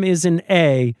album is an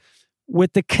A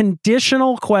with the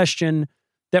conditional question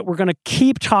that we're going to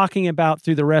keep talking about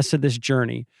through the rest of this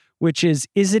journey, which is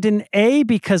it an A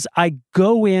because I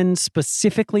go in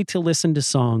specifically to listen to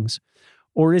songs,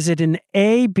 or is it an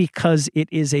A because it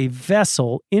is a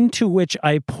vessel into which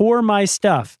I pour my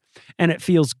stuff? And it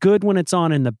feels good when it's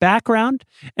on in the background.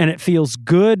 And it feels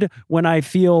good when I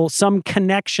feel some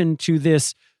connection to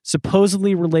this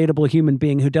supposedly relatable human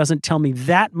being who doesn't tell me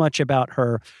that much about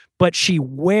her, but she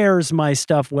wears my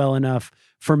stuff well enough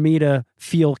for me to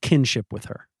feel kinship with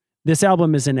her. This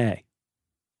album is an A.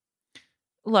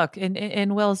 Look,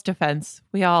 in Will's defense,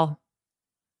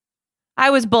 I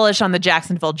was bullish on the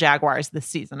Jacksonville Jaguars this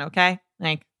season, okay?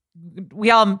 Like, we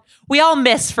all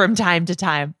miss from time to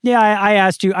time. Yeah, I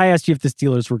asked you if the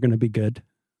Steelers were going to be good.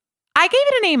 I gave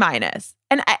it an A-.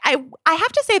 And I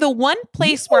have to say, the one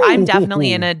place where I'm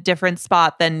definitely in a different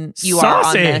spot than you are on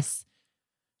Saucy. this,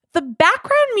 the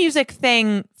background music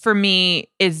thing for me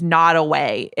is not a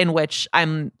way in which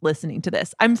I'm listening to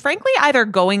this. I'm frankly either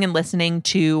going and listening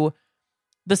to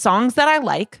the songs that I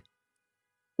like,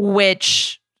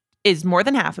 which is more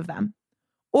than half of them,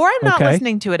 or I'm not Okay.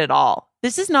 listening to it at all.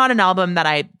 This is not an album that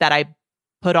I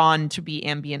put on to be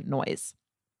ambient noise.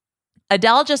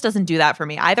 Adele just doesn't do that for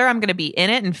me. Either I'm going to be in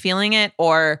it and feeling it,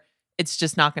 or it's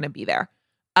just not going to be there.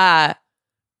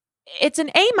 It's an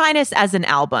A- as an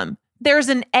album. There's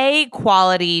an A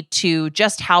quality to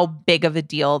just how big of a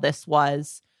deal this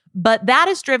was, But that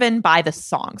is driven by the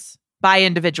songs, by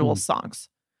individual songs.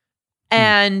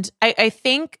 And I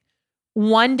think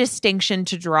one distinction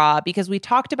to draw, because we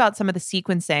talked about some of the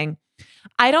sequencing,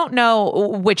 I don't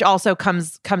know, which also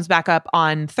comes back up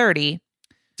on 30.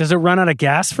 Does it run out of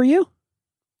gas for you?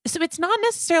 So it's not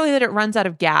necessarily that it runs out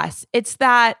of gas. It's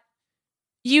that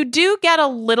you do get a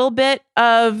little bit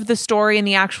of the story and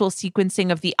the actual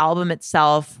sequencing of the album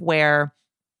itself, where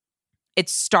it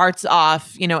starts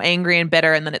off, angry and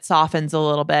bitter, and then it softens a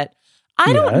little bit.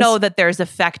 I don't know that there's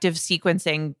effective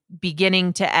sequencing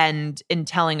beginning to end in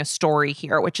telling a story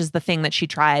here, which is the thing that she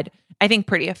tried, I think,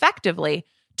 pretty effectively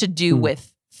to do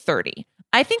with 30.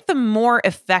 I think the more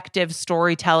effective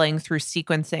storytelling through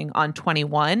sequencing on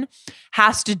 21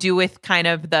 has to do with kind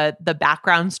of the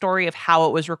background story of how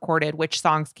it was recorded, which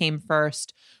songs came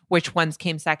first, which ones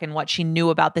came second, what she knew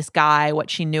about this guy, what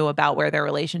she knew about where their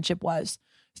relationship was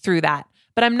through that.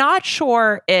 But I'm not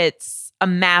sure it's a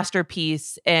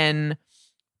masterpiece in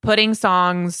putting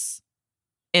songs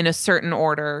in a certain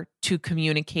order to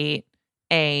communicate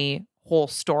a whole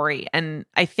story. And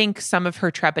I think some of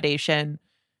her trepidation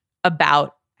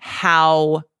about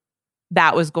how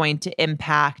that was going to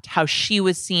impact how she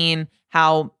was seen,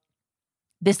 how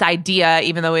this idea,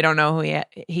 even though we don't know who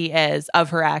he is,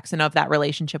 of her ex and of that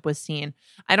relationship was seen.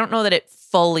 I don't know that it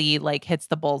fully hits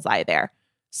the bullseye there.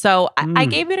 So I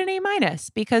gave it an A-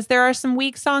 because there are some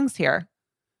weak songs here.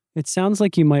 It sounds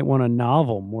like you might want a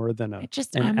novel more than an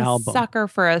I'm album. a sucker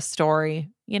for a story,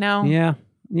 Yeah.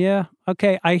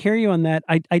 Okay, I hear you on that.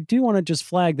 I do want to just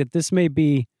flag that this may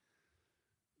be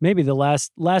maybe the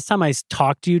last time I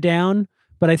talked you down,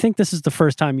 but I think this is the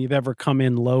first time you've ever come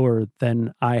in lower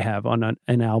than I have on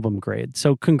an album grade.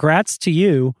 So congrats to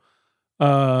you.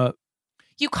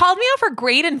 You called me out for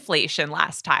grade inflation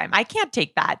last time. I can't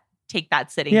take that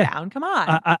sitting down. Come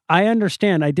on. I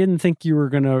understand. I didn't think you were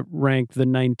going to rank the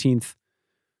 19th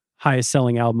highest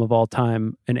selling album of all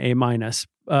time an A-.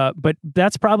 But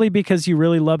that's probably because you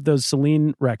really love those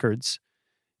Celine records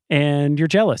and you're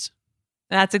jealous.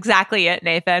 That's exactly it,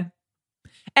 Nathan.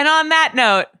 And on that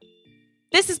note,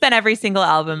 this has been Every Single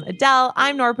Album. Adele,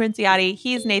 I'm Nora Princiotti.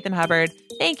 He's Nathan Hubbard.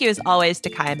 Thank you, as always, to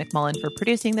Kaya McMullen for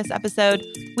producing this episode.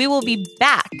 We will be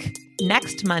back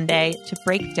next Monday to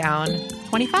break down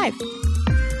 25.